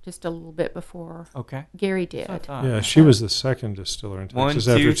market just a little bit before Okay. Gary That's what I did. thought. Yeah, she was the second distiller in One, Texas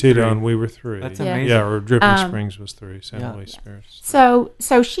two, after Tito, three. and we were three. That's Yeah. amazing. Yeah, or Dripping Um, Springs was three. San Yeah. Luis Spirits.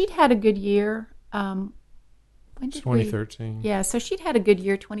 So she'd had a good year. When did we? 2013. Yeah, so she'd had a good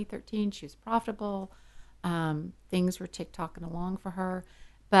year, 2013. She was profitable. Things were tick-tocking along for her.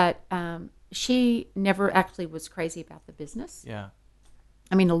 But she never actually was crazy about the business. Yeah.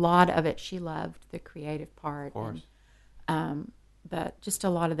 I mean, a lot of it she loved, the creative part. Of course. But just a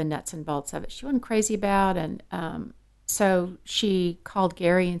lot of the nuts and bolts of it she wasn't crazy about. And so she called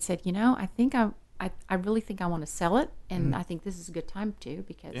Gary and said, I think I really think I want to sell it. And I think this is a good time to,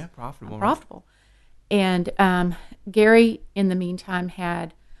 because Yeah, profitable. I'm profitable. And Gary, in the meantime,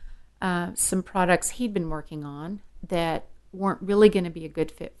 had some products he'd been working on that weren't really going to be a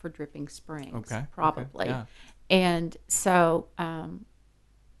good fit for Dripping Springs, Okay. probably. Okay. Yeah. And so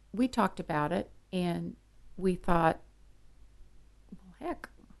we talked about it, and we thought, well, heck,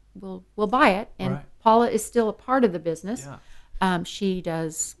 we'll buy it. And Right. Paula is still a part of the business. Yeah. She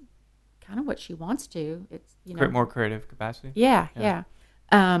does kind of what she wants to. It's More creative capacity. yeah.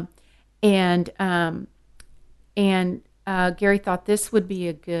 And Gary thought this would be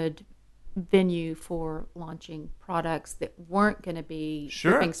a good venue for launching products that weren't going to be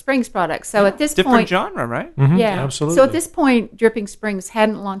Sure. Dripping Springs products. So at this Different point, genre, right? Mhm, yeah, absolutely. So at this point, Dripping Springs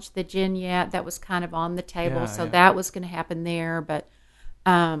hadn't launched the gin yet. That was kind of on the table, Yeah, so yeah. that was going to happen there. But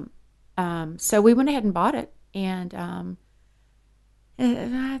so we went ahead and bought it, and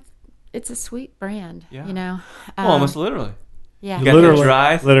it's a sweet brand. Yeah. You know, Well, almost literally. Yeah. You got Literally- the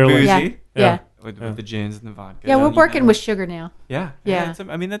dry, literally. boozy, Yeah. Yeah. with Yeah. the gins and the vodka. Yeah, we're And you working know- with sugar now. Yeah, Yeah. That's,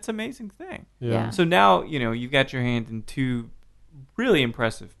 I mean, that's an amazing thing. Yeah. So now you've got your hand in two really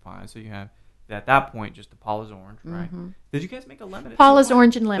impressive pies. So you have at that point just the Paula's orange, right? Did you guys make a lemon? At Paula's some point?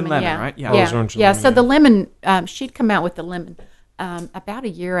 orange and lemon, lemon, yeah. right? Yeah. Paula's orange and yeah. lemon, So yeah. the lemon, she'd come out with the lemon about a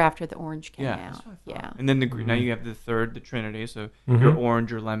year after the orange came Yeah, that's out. what I thought. Yeah. And then now you have the third, the Trinity. So your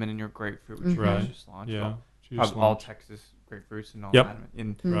orange, your lemon, and your grapefruit, which you guys Right. just launched. Yeah. All, She just all launched. Texas grapefruits and all Yep. that.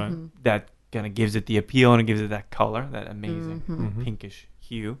 And Right. that kind of gives it the appeal and it gives it that color, that amazing Mm-hmm. pinkish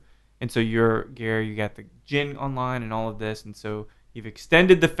hue. And so Gary, you got the gin online and all of this, and so you've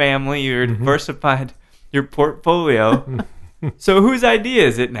extended the family, you're Mm-hmm. diversified your portfolio. So whose idea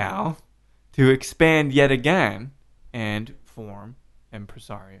is it now to expand yet again and form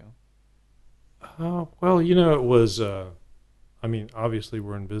Impresario? Well, it was. I mean, obviously,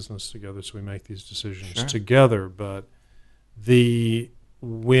 we're in business together, so we make these decisions Sure. together. But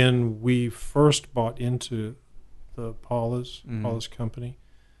when we first bought into the Paula's company,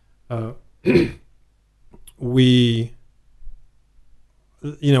 we,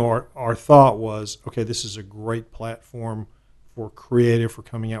 our thought was, okay, this is a great platform for creative, for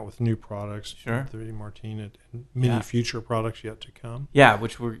coming out with new products. Sure. 30 Martini and many Yeah. future products yet to come. Yeah,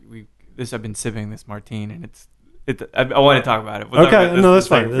 which I've been sipping this Martine, and I want to talk about it. We'll talk Okay, about this no, in a that's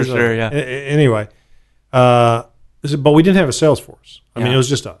fine. second, for That's sure. fine. Yeah. Anyway, but we didn't have a sales force. I mean, Yeah. it was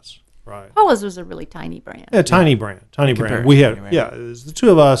just us, right? Paula's was a really tiny brand. Yeah, tiny brand. Comparison, We had, anyway. it was the two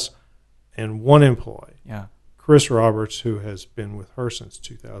of us and one employee, Yeah. Chris Roberts, who has been with her since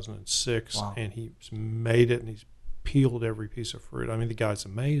 2006, Wow. and he's made it, and he's peeled every piece of fruit. I mean, the guy's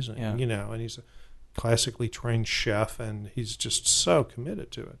amazing, Yeah. and he's a classically trained chef, and he's just so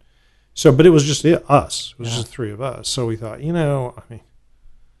committed to it. So, but it was just us. It was just the three of us. So we thought, I mean,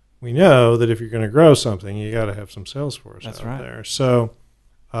 we know that if you're going to grow something, you got to have some sales force That's out right. there. So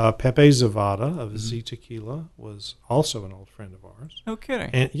Pepe Zavada of Z Tequila was also an old friend of ours. No kidding.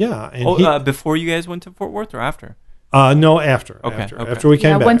 And he, Before you guys went to Fort Worth or after? no, after Okay, after we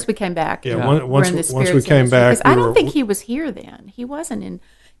came back. Once we came back. Yeah, Yeah. Once, We're once, in the once spirits we came industry. back, 'Cause I we don't were- think he was here then. He wasn't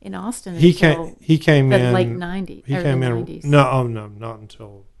in Austin he until came the in late 90s. He or came the in 90s. no, not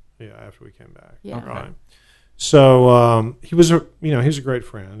until after we came back. Yeah. Right. So he was he's a great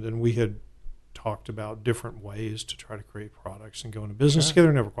friend, and we had talked about different ways to try to create products and go into business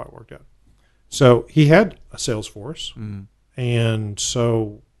together. Never quite worked out. So he had a sales force, and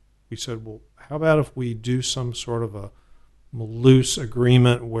so we said, well, how about if we do some sort of a loose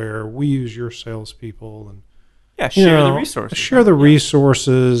agreement where we use your salespeople and Yeah, share the resources. Share the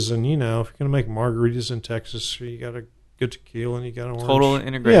resources, and if you're going to make margaritas in Texas, you got a good tequila and you got an orange. Total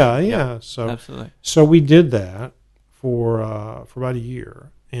integration. Yeah. Yep. So Absolutely. So we did that for about a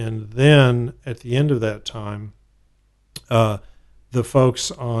year, and then at the end of that time, the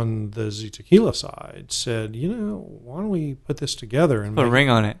folks on the Z Tequila side said, why don't we put this together and Put a make, ring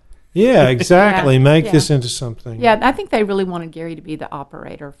on it. yeah, exactly, make yeah. this into something. Yeah, I think they really wanted Gary to be the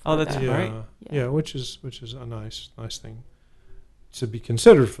operator. For Oh, that's the, right. Right. Yeah, which is a nice thing to be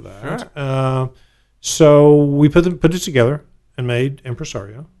considered for that. Sure. So we put it together and made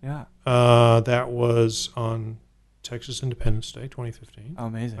Impresario. Yeah. That was on Texas Independence Day, 2015. Oh,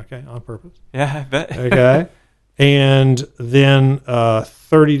 amazing. Okay, on purpose. Yeah, I bet. Okay, and then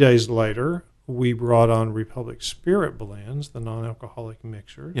 30 days later, we brought on Republic Spirit blends, the non-alcoholic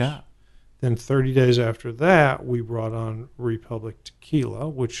mixers. Yeah. Then 30 days after that, we brought on Republic Tequila,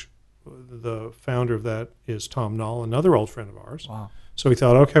 which the founder of that is Tom Knoll, another old friend of ours. Wow. So we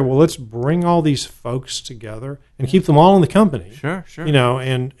thought, okay, well, let's bring all these folks together and keep them all in the company. Sure, sure.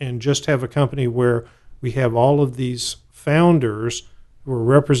 And just have a company where we have all of these founders who are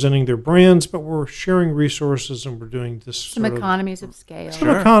representing their brands, but we're sharing resources and we're doing this some sort of economies of scale. some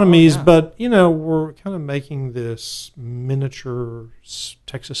Sure. economies, Oh, yeah. but we're kind of making this miniature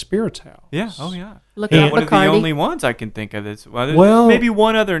Texas Spirits house. Yeah. Oh, yeah. Look And at One of the Bacardi. only ones I can think of. That's there's Well- maybe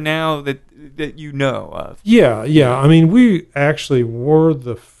one other now that you know of. Yeah. I mean, we actually were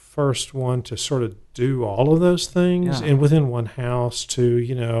the first one to sort of do all of those things, Yeah. and within one house to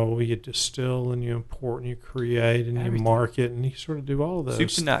you distill and you import and you create and Everything. you market and you sort of do all of those Soup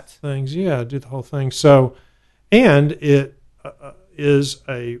to nuts. things. Yeah, do the whole thing. So, and it is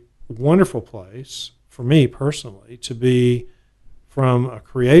a wonderful place for me personally to be from a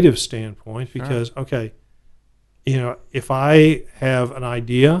creative standpoint Sure. because if I have an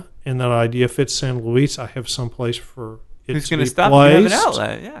idea and that idea fits San Luis, I have some place for it Who's to going be to stop? You have an placed.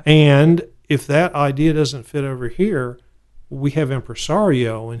 outlet. Yeah. And if that idea doesn't fit over here, we have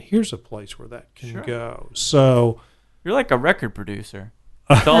Impresario, and here's a place where that can Sure. go. So, You're like a record producer.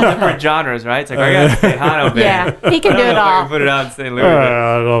 It's all different genres, right? It's like, I got a Tejano band. Yeah, he can I do don't it know if I all. can put it out in St. Louis.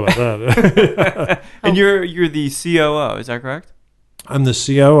 I don't know about that. And you're the COO, is that correct? I'm the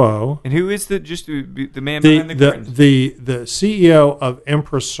COO. And who is the man behind the curtains? The CEO of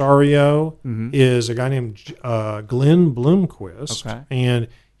Impresario Mm-hmm. is a guy named Glenn Bloomquist, Okay. and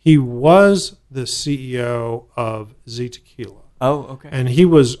he was the CEO of Z Tequila, Oh, okay. and he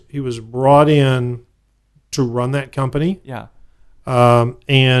was brought in to run that company, Yeah.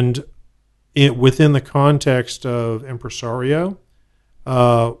 and within the context of Impresario,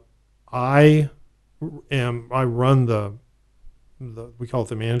 I run the we call it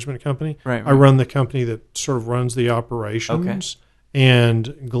the management company. Right. I run the company that sort of runs the operations,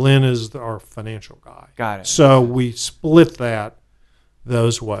 and Glenn is our financial guy. Got it. So we split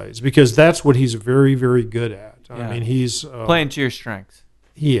those ways because that's what he's very, very good at. Yeah. I mean, he's Playing to your strengths.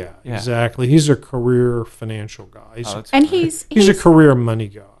 Yeah, Yeah. exactly. He's a career financial guy. And He's a career money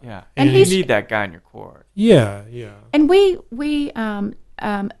guy. Yeah. And And you he's- need that guy in your core. Yeah. And we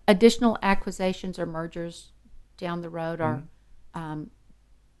additional acquisitions or mergers down the road are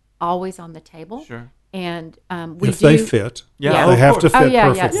always on the table. Sure. And we If do. they fit, Yeah, they of have to course. fit Oh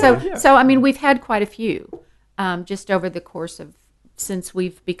yeah, perfectly. So I mean, we've had quite a few just over the course of since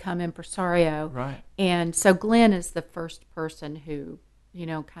we've become impresario. Right. And so Glenn is the first person who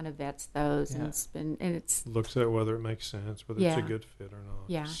kind of vets those, Yeah. and it's Looks at whether it makes sense, whether it's a Yeah. good fit or not.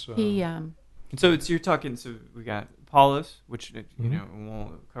 yeah. So, He And so you're talking. So we got Paulus, which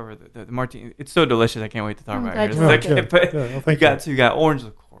we'll cover the martini. It's so delicious. I can't wait to talk I'm about glad it. you Oh, like good. But Good. Well, you thank got orange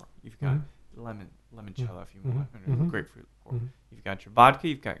liqueur. You've got Mhm. limoncello if you want, Mhm. grapefruit liqueur. Mhm. You've got your vodka.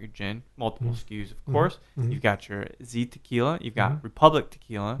 You've got your gin. Multiple SKUs, of course. Mhm. You've got your Z tequila. You've got Mhm. Republic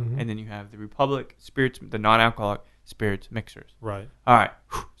tequila, Mhm. and then you have the Republic spirits, the non-alcoholic spirits mixers. Right. All right.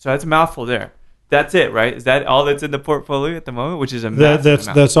 So that's a mouthful there. That's it, right? Is that all that's in the portfolio at the moment? Which is a massive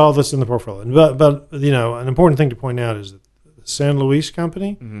amount. That's all that's in the portfolio. But an important thing to point out is that the San Luis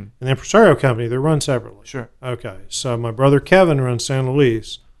company Mhm. and the Impresario company, they're run separately. Sure. Okay. So my brother Kevin runs San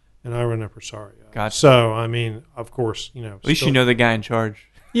Luis, and I run Impresario. Gotcha. So I mean, of course, At least you know the guy in charge.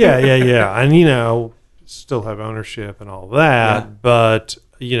 Yeah, and still have ownership and all that. Yeah. But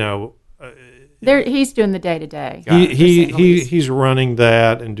he's doing the day to day. he's running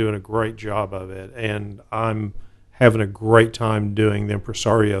that and doing a great job of it, and I'm having a great time doing the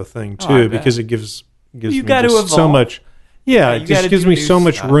Impresario thing Oh, I too bet. because it gives You me gotta just so evolve. much. Yeah, Yeah, you it just gotta gives do me new so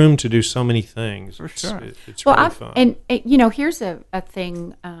much stuff. room to do so many things. For sure. It's Well, really fun. here's a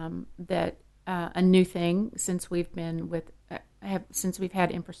thing that a new thing since we've been since we've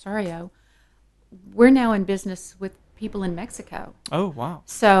had Impresario. We're now in business with people in Mexico. Oh, wow.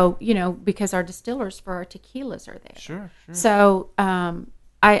 So because our distillers for our tequilas are there. Sure. So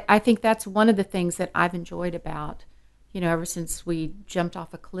I think that's one of the things that I've enjoyed about ever since we jumped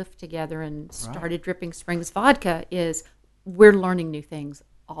off a cliff together and started Dripping Springs Vodka is we're learning new things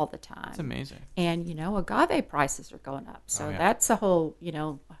all the time. That's amazing. And agave prices are going up, so yeah. that's a whole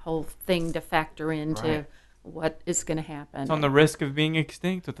whole thing to factor into Right. what is going to happen. It's on the risk of being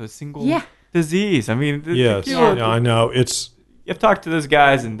extinct with a single Yeah. disease. I mean, yes, tequila- yeah, I know. You've talked to those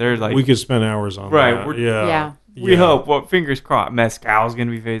guys, and they're like, We could spend hours on Right, that. we're- Yeah. we hope. Well, fingers crossed. Mezcal's going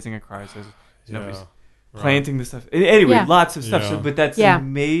to be facing a crisis. Nobody's Right. planting the stuff. Anyway, Yeah. lots of stuff. Yeah. So, but that's Yeah. an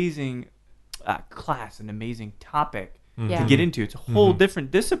amazing class, an amazing topic Yeah. to get into. It's a whole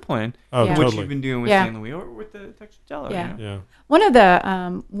different discipline Oh, Yeah. than what totally. you've been doing with Yeah. San Luis or with the Texarkana. Yeah. You know?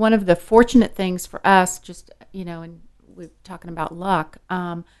 Yeah. One of the fortunate things for us, just and we're talking about luck.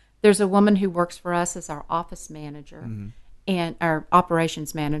 There's a woman who works for us as our office manager and our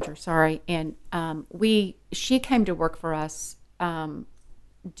operations manager. Sorry, and she came to work for us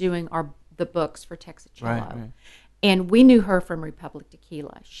doing the books for Texarkana. Right. And we knew her from Republic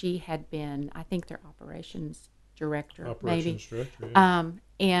Tequila. She had been, I think, their operations director, Operations maybe. director.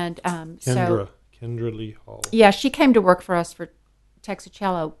 Yeah. So Kendra Lee Hall. yeah, she came to work for us for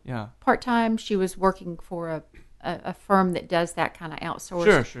Texarkana Yeah. part time. She was working for a firm that does that kind of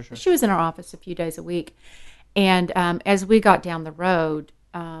outsource. Sure. She was in our office a few days a week, and as we got down the road,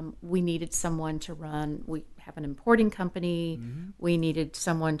 we needed someone to run. We have an importing company. We needed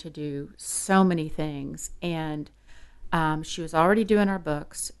someone to do so many things, and she was already doing our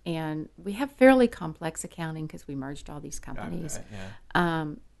books, and we have fairly complex accounting because we merged all these companies.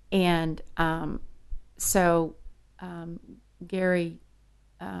 So Gary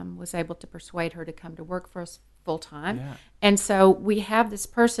was able to persuade her to come to work for us full time. Yeah. And so we have this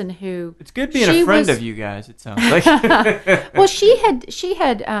person who It's good being she a friend was- of you guys, it sounds like. well, she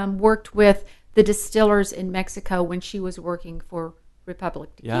had worked with the distillers in Mexico when she was working for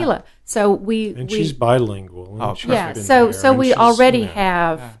Republic Tequila. So she's bilingual. Oh, she's yeah. been So there, and we she's, already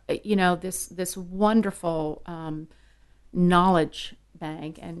have this wonderful knowledge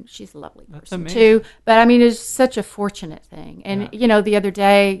bank, and she's a lovely person too. But I mean, it's such a fortunate thing. And the other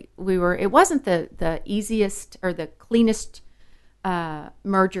day it wasn't the easiest or the cleanest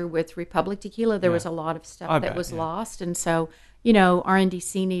merger with Republic Tequila. There was a lot of stuff that was lost, and so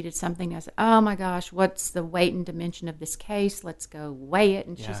RNDC needed something. I said, oh my gosh, what's the weight and dimension of this case? Let's go weigh it.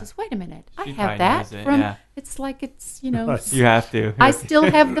 And she says, wait a minute, I have that from. It's like it's you have to. I still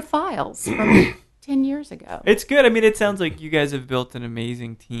have the files from 10 years ago. It's good. I mean, it sounds like you guys have built an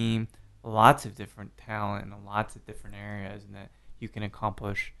amazing team, lots of different talent in lots of different areas, and that you can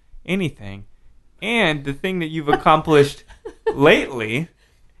accomplish anything. And the thing that you've accomplished lately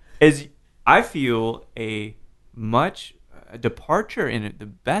is, I feel, a departure in the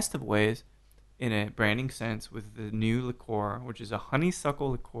best of ways, in a branding sense, with the new liqueur, which is a honeysuckle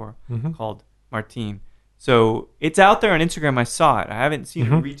liqueur called Martine. So it's out there on Instagram. I saw it. I haven't seen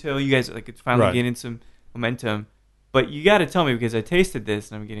it retail. You guys it's finally getting some momentum. But you got to tell me, because I tasted this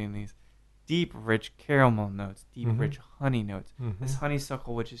and I'm getting these deep, rich caramel notes, deep, rich honey notes. This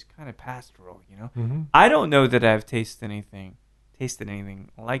honeysuckle, which is kind of pastoral, I don't know that I've tasted anything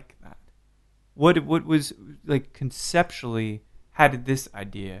like that. What was, like, conceptually, how did this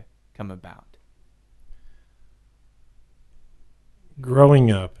idea come about? Growing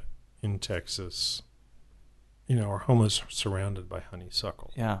up in Texas, our home is surrounded by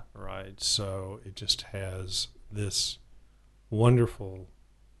honeysuckle. Yeah. Right. So it just has this wonderful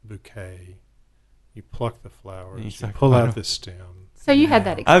bouquet. You pluck the flowers, you pull out the stem. So you had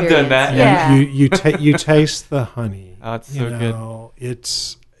that experience. I've done that. Yeah. You taste the honey. Oh, it's so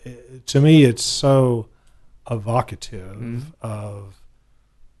good. To me, it's so evocative of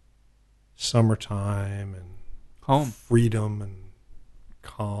summertime and home, freedom and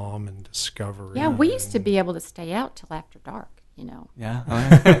calm and discovery. Yeah, we used to be able to stay out till after dark, Yeah.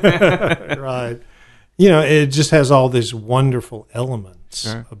 Right. It just has all these wonderful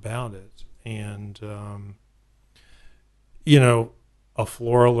elements about it. And, a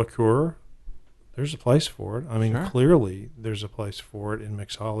floral liqueur, there's a place for it. I mean, clearly there's a place for it in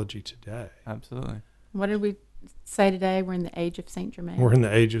mixology today. Absolutely. What did we say today? We're in the age of Saint Germain. We're in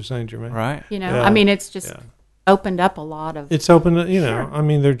the age of Saint Germain. Right. I mean, it's just opened up a lot of... It's opened, I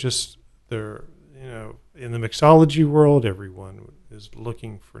mean, they're in the mixology world, everyone is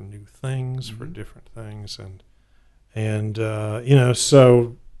looking for new things, for different things. And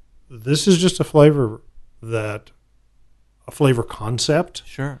so this is just a flavor concept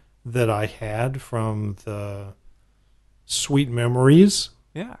that I had from the Sweet Memories.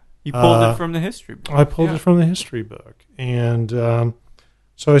 Yeah. You pulled it from the history book. I pulled it from the history book. And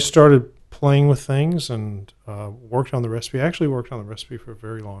so I started playing with things and worked on the recipe. I actually worked on the recipe for a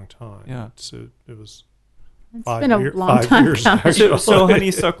very long time. Yeah. It was It's been a long time coming. So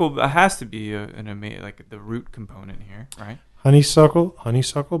honeysuckle has to be an amazing, like, the root component here, right?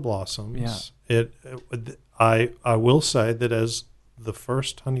 Honeysuckle blossoms. Yeah. I will say that as the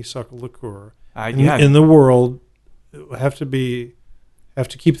first honeysuckle liqueur in the world, have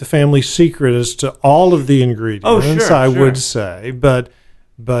to keep the family secret as to all of the ingredients. Oh, sure. I would say, but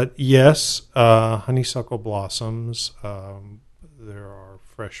yes, honeysuckle blossoms. There are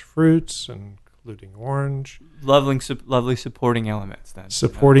fresh fruits, including orange. Lovely supporting elements. Then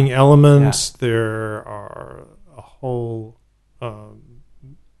supporting elements. There are a whole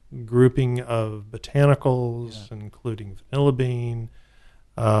grouping of botanicals, including vanilla bean.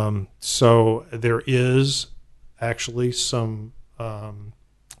 So there is actually some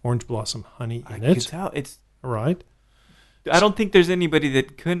orange blossom honey in it. I can tell it's right. I don't think there's anybody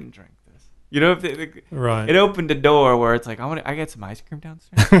that couldn't drink this. It opened a door where it's like, I get some ice cream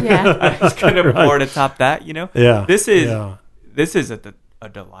downstairs. Yeah, I just kind of pour to top that. Yeah. This is a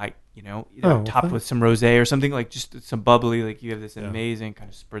delight. Topped with some rosé or something, like just some bubbly. Like, you have this amazing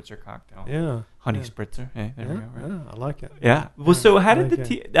kind of spritzer cocktail. Yeah, honey spritzer. Hey, there we go. Right? Yeah, I like it. Yeah. Well, so how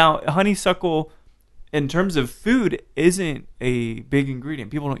did now honeysuckle, in terms of food, isn't a big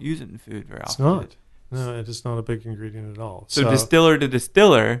ingredient. People don't use it in food very often. It's not. No, it is not a big ingredient at all. So distiller to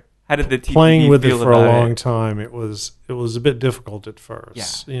distiller, how did the TPB playing with feel it for a about long time? It was a bit difficult at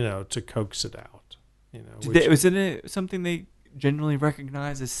first. Yeah. To coax it out. Was it something they generally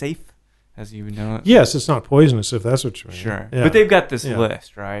recognize as safe, as you know it? Yes, it's not poisonous, if that's what you mean. Sure. Yeah. But they've got this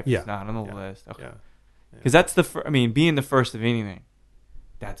list, right? Yeah. It's not on the list. Okay. Yeah. Because that's being the first of anything,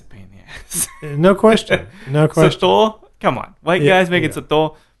 that's a pain in the ass. No question. No question. Sotol? Come on. White guys making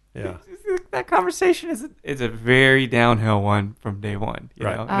sotol. Yeah. that conversation is a very downhill one from day one. You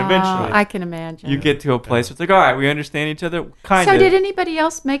Right. know? And eventually, I can imagine. you get to a place where it's like, all right, we understand each other. Kind So of. did anybody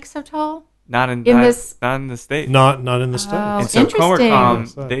else make so tall? Not in this- not in the States. Not in the States. Oh, And so interesting.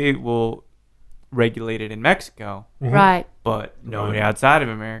 Comercom, they will regulate it in Mexico, Right. but nobody Right. outside of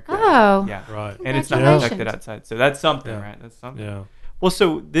America. Oh. Yeah. Right. And it's not Congratulations. protected outside. So that's something, Yeah. right? That's something. Yeah. Well,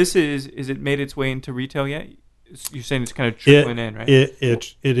 so this is it made its way into retail yet? You're saying it's kind of trickling in, right?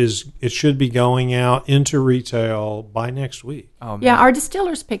 It should be going out into retail by next week. Oh, man. Yeah, our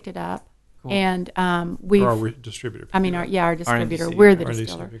distillers picked it up, Cool. and we've. Or our distributor. I mean, our distributor. RNDC. We're the RNDC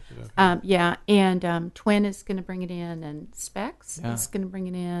distiller. picked it up. Yeah, and Twin is going to bring it in, and Specs Yeah. is going to bring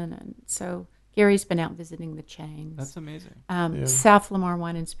it in, and so Gary's been out visiting the chains. That's amazing. Yeah. South Lamar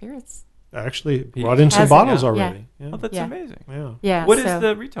Wine and Spirits. Actually, brought in some Has it, bottles yeah. already. Yeah. Oh, that's Yeah. amazing. Yeah. Yeah. What is so,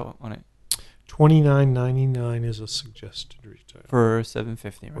 the retail on it? $29.99 is a suggested retail For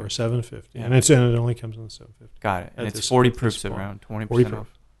 $7.50, or right? $7.50, Yeah. and it only comes in the $7.50. Got it. And At it's this- 40 at this proofs point. around 20% 40 off. proof,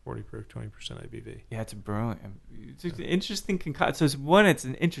 40 proof, 20% ABV. Yeah, it's brilliant. It's an interesting concoction. So it's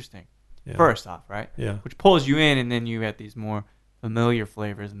an interesting, Yeah. first off, right? Yeah. Which pulls you in, and then you get these more familiar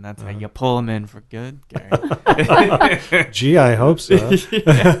flavors, and that's how you pull them in for good, Gary. Gee, I hope so.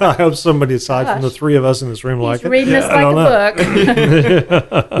 I hope somebody aside from the three of us in this room like he's it. reading this I like don't a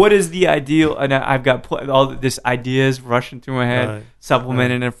book. What is the ideal? And I've got all this ideas rushing through my head. Right.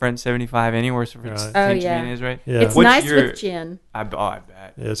 Supplemented in French 75 anywhere, so it's Right. Oh, ginger yeah. mayonnaise, right? Yeah. It's What's nice your- with gin. I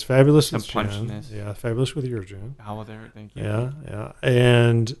bet. It's fabulous Some with gin. punchiness. Yeah, fabulous with your gin. How will there? Thank you. Yeah.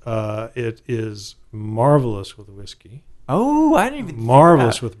 And it is marvelous with whiskey. Oh, I didn't even. think of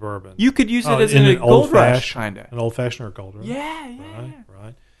Marvelous that. with bourbon. You could use it Oh, as in a an gold rush, old-fashioned- kind of. An old fashioned or gold rush. Yeah.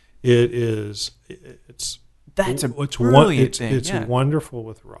 Right. It is. It's. That's a it's brilliant thing. It's yeah. wonderful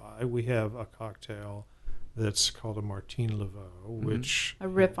with rye. We have a cocktail that's called a Martine Laveau, which A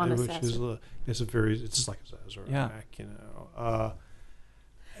riff on a which is Sazerac. it's like a Sazerac, Yeah. you know.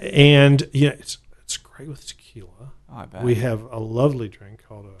 And it's great with tequila. Oh, I bet. We have a lovely drink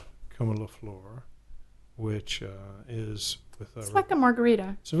called a Comme la Fleur, which is with It's like a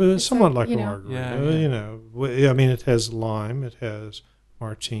margarita. it's somewhat like you a know. margarita. Yeah. You know, I mean, it has lime, it has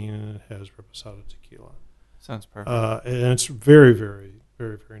Martine, and it has Reposado tequila. Sounds perfect. And it's very, very,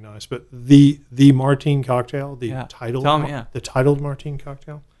 very, very nice. But the Martine cocktail, Yeah. titled Tell me, yeah. the titled Martine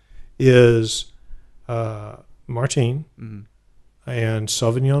cocktail, is Martine Mhm. and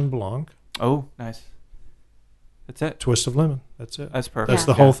Sauvignon Blanc, Oh, nice. That's it. twist of lemon. That's it. That's perfect. That's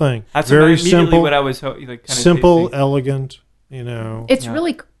the Yeah. whole thing. That's very immediately simple. what I was like. Kind of Simple, tasting. elegant. You know, It's Yeah.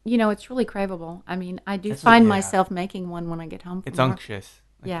 really, it's really craveable. I mean, I do That's find yeah. myself making one when I get home from It's work. unctuous.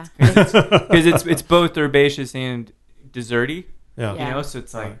 Yeah. Because it's both herbaceous and desserty. yeah. Yeah. You know, so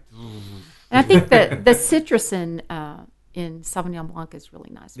it's like. And I think that the citrus in Sauvignon Blanc is really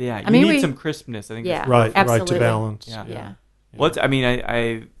nice. Yeah, you I mean, need we, some crispness. I think. Yeah. that's Right, Absolutely. right to balance. Yeah. I mean,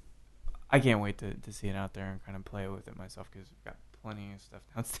 I can't wait to see it out there and kind of play with it myself because we've got plenty of stuff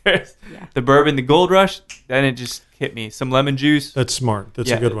downstairs. Yeah. The bourbon, the Gold Rush, then it just hit me. Some lemon juice. That's smart. That's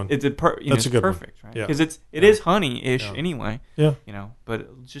Yeah, a good one. It's That's a good one. perfect, right? Yeah. Because it is honey-ish Yeah. anyway. Yeah. You know,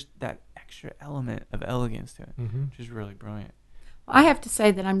 but just that extra element of elegance to it, Mm-hmm. which is really brilliant. I have to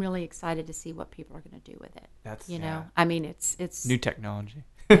say that I'm really excited to see what people are going to do with it. That's You know, yeah. I mean, it's New technology.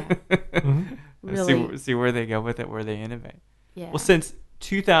 yeah, Mm-hmm. really, see where they go with it, where they innovate. yeah. Well, since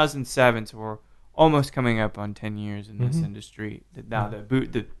 2007, so we're almost coming up on 10 years in this industry. Now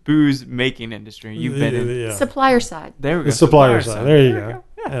the booze making industry, you've been in. Yeah. Supplier side. There we go. The supplier side. There you go.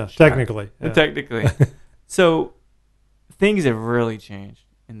 Yeah, technically. Yeah. Technically. So things have really changed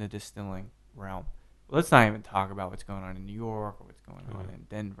in the distilling realm. Let's not even talk about what's going on in New York or what's going on in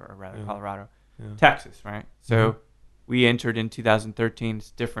Denver, or rather Colorado. Yeah. Texas, right? So we entered in 2013.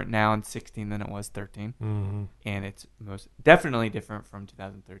 It's different now in 16 than it was 13. Mm-hmm. And it's most definitely different from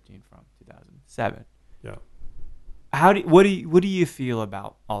 2013 from 2007. Yeah. What do you feel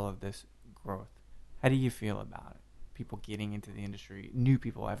about all of this growth? How do you feel about it? People getting into the industry, new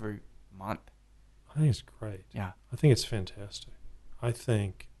people every month. I think it's great. Yeah. I think it's fantastic. I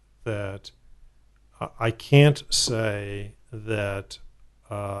think that I can't say that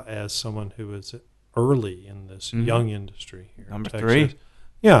as someone who is early in this young industry here, in Number Texas, 3.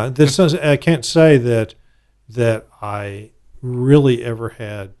 Yeah, I can't say that I really ever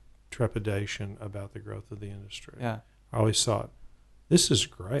had trepidation about the growth of the industry. Yeah. I always thought, this is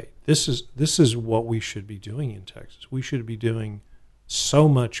great. This is what we should be doing in Texas. We should be doing so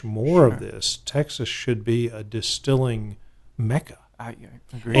much more of this. Texas should be a distilling mecca. I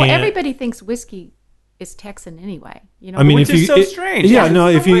agree. Well, And- everybody thinks whiskey is Texan anyway. You know, I mean, Which if is you, so strange. Yeah, Yeah, no.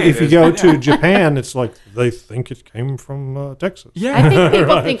 there's If no you way if it you is. go Yeah. to Japan, it's like they think it came from Texas. Yeah. I think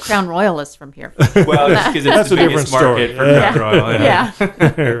people think Crown Royal is from here. Well, just because it's That's the a different biggest market story. for Yeah. Crown Royal.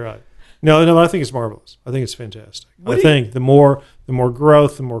 Yeah. Right. No, I think it's marvelous. I think it's fantastic. What I do you- think the more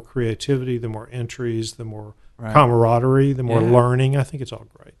growth, the more creativity, the more entries, the more Right. camaraderie, the more Yeah. learning. I think it's all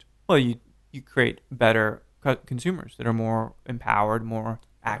great. Well, you create better consumers that are more empowered, more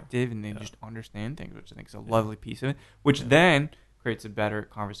active, and they just understand things, which I think is a lovely piece of it. Which then creates a better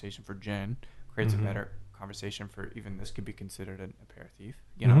conversation for Jen, creates a better conversation for even this could be considered an aperitif.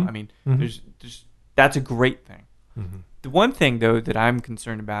 You know, Mhm. I mean, Mhm. there's that's a great thing. Mm-hmm. The one thing though that I'm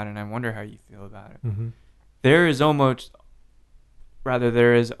concerned about, and I wonder how you feel about it, Mm-hmm. there is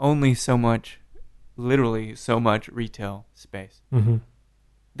only so much, literally so much retail space. Mm-hmm.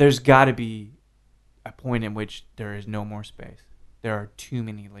 There's got to be a point in which there is no more space. There are too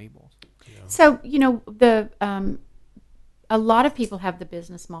many labels. So a lot of people have the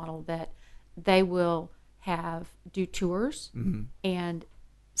business model that they will do tours Mm-hmm. and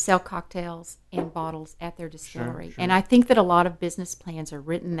sell cocktails and bottles at their distillery. sure. And I think that a lot of business plans are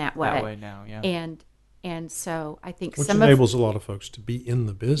written that way. That way now, yeah. And so I think Which some enables a lot of folks to be in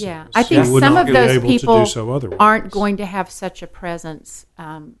the business. Yeah, I think who would some not of be those able people to do so otherwise. aren't going to have such a presence,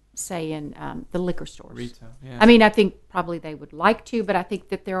 say in the liquor stores. Retail, yeah. I mean, I think probably they would like to, but I think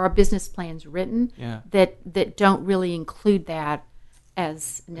that there are business plans written Yeah. that don't really include that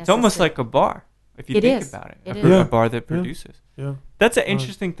as necessary. It's almost like a bar, if you It think is. about it. It A- is. Yeah. A bar that Yeah. produces. Yeah. That's an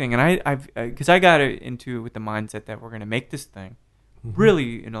interesting thing, and because I got into it with the mindset that we're going to make this thing,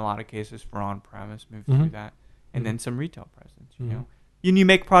 really in a lot of cases for on premise, move through that, and then some retail presence. You know, and you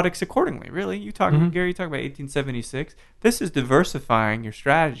make products accordingly. Really, Gary, you talk about 1876. This is diversifying your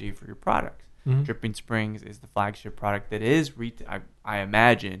strategy for your products. Dripping Springs is the flagship product that is retail. I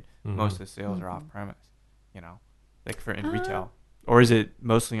imagine most of the sales are off premise. You know, like for in retail, or is it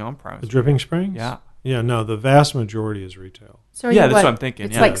mostly on premise? The Dripping Springs? Yeah. Yeah, no, the vast majority is retail. So are Yeah, you that's what I'm thinking,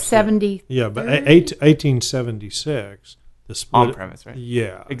 It's yeah. like 70. Yeah, but 30? 1876, the split. On premise, right?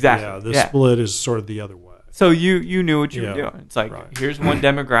 Yeah. Exactly, Yeah, the yeah. split is sort of the other way. So you knew what you Yeah, were doing. It's like right. here's one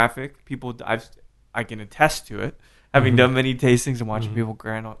demographic. People I can attest to it, having done many tastings and watching people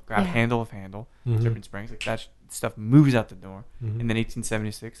grab Yeah. handle of handle, Dripping Springs, like that stuff moves out the door. And then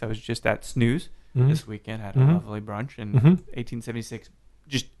 1876, I was just at Snooze this weekend, had a lovely brunch, and 1876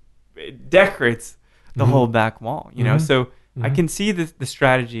 just it decorates the whole back wall. You know, so I can see the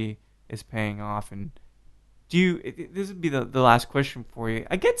strategy is paying off. And this would be the last question for you.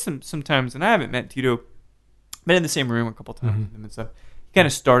 I get sometimes, and I haven't met Tito. Been in the same room a couple times with him and stuff. He kind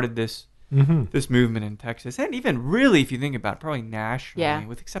of started this movement in Texas, and even really, if you think about it, probably nationally, Yeah.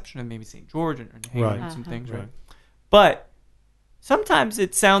 with exception of maybe St. George and hanging Right. some things, Right. right? But sometimes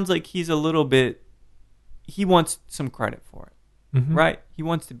it sounds like he's a little bit. He wants some credit for it, right? He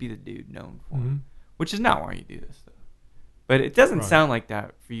wants to be the dude known for it, which is not why you do this stuff. But it doesn't Right. sound like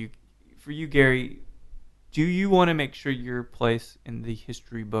that for you. For you, Gary, do you want to make sure your place in the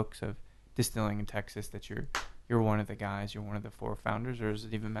history books of distilling in Texas that you're one of the guys, you're one of the 4 founders, or does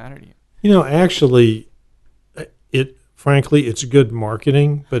it even matter to you? You know, actually, frankly, it's good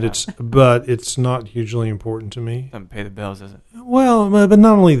marketing, but it's not hugely important to me. Doesn't pay the bills, does it? Well, but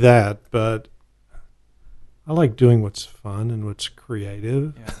not only that, but I like doing what's fun and what's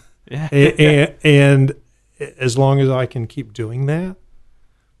creative. Yeah. Yeah. And as long as I can keep doing that,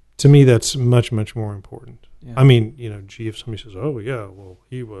 to me, that's much, much more important. Yeah. I mean, you know, gee, if somebody says, "Oh, yeah, well,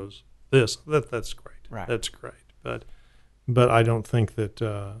 he was this," that's great. Right. That's great. But I don't think that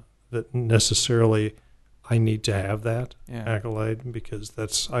that necessarily I need to have that accolade, because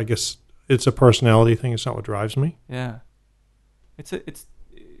that's, I guess, it's a personality thing. It's not what drives me. Yeah.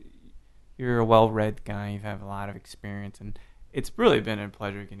 You're a well-read guy. You have a lot of experience, and it's really been a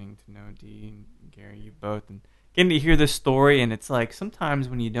pleasure getting to know Dee and Gary, you both, and getting to hear this story. And it's like sometimes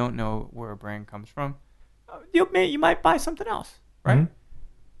when you don't know where a brand comes from, you might buy something else, right? Mm-hmm.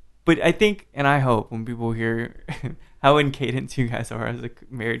 But I think, and I hope, when people hear how in cadence you guys are as a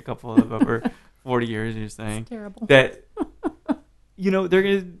married couple of over 40 years, you're saying terrible. that, you know, they're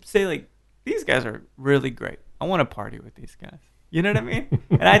going to say, like, these guys are really great. I want to party with these guys. You know what I mean?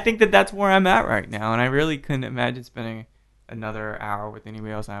 And I think that that's where I'm at right now. And I really couldn't imagine spending another hour with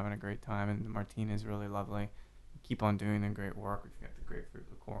anybody else having a great time. And the Martina is really lovely. Keep on doing the great work. We've got the grapefruit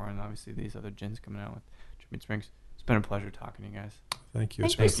liqueur, and obviously these other gins coming out with Dripping Springs. It's been a pleasure talking to you guys. Thank you.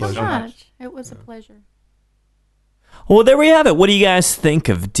 It's Thank been you a so pleasure. much. It was a pleasure. Well, there we have it. What do you guys think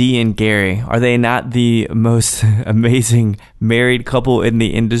of Dee and Gary? Are they not the most amazing married couple in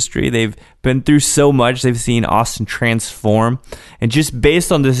the industry? They've been through so much. They've seen Austin transform. And just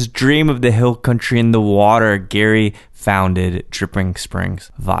based on this dream of the hill country and the water, Gary founded Dripping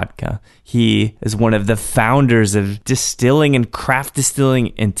Springs Vodka. He is one of the founders of distilling and craft distilling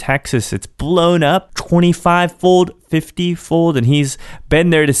in Texas. It's blown up 25-fold, 50-fold, and he's been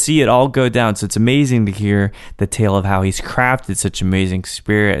there to see it all go down. So it's amazing to hear the tale of how he's crafted such amazing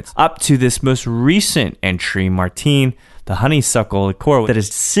spirits. Up to this most recent entry, Martine, the honeysuckle liqueur that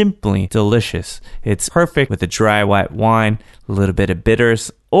is simply delicious. It's perfect with a dry white wine, a little bit of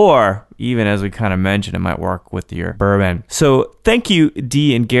bitters, or even as we kind of mentioned, it might work with your bourbon. So thank you,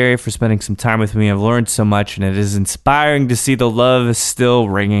 Dee and Gary, for spending some time with me. I've learned so much, and it is inspiring to see the love is still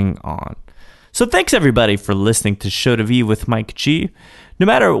ringing on. So thanks, everybody, for listening to Show to V with Mike G. No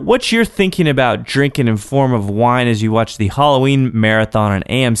matter what you're thinking about drinking in form of wine as you watch the Halloween Marathon on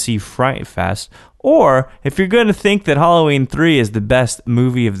AMC Fright Fest, or if you're going to think that Halloween 3 is the best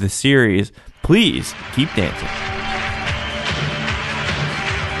movie of the series, please keep dancing.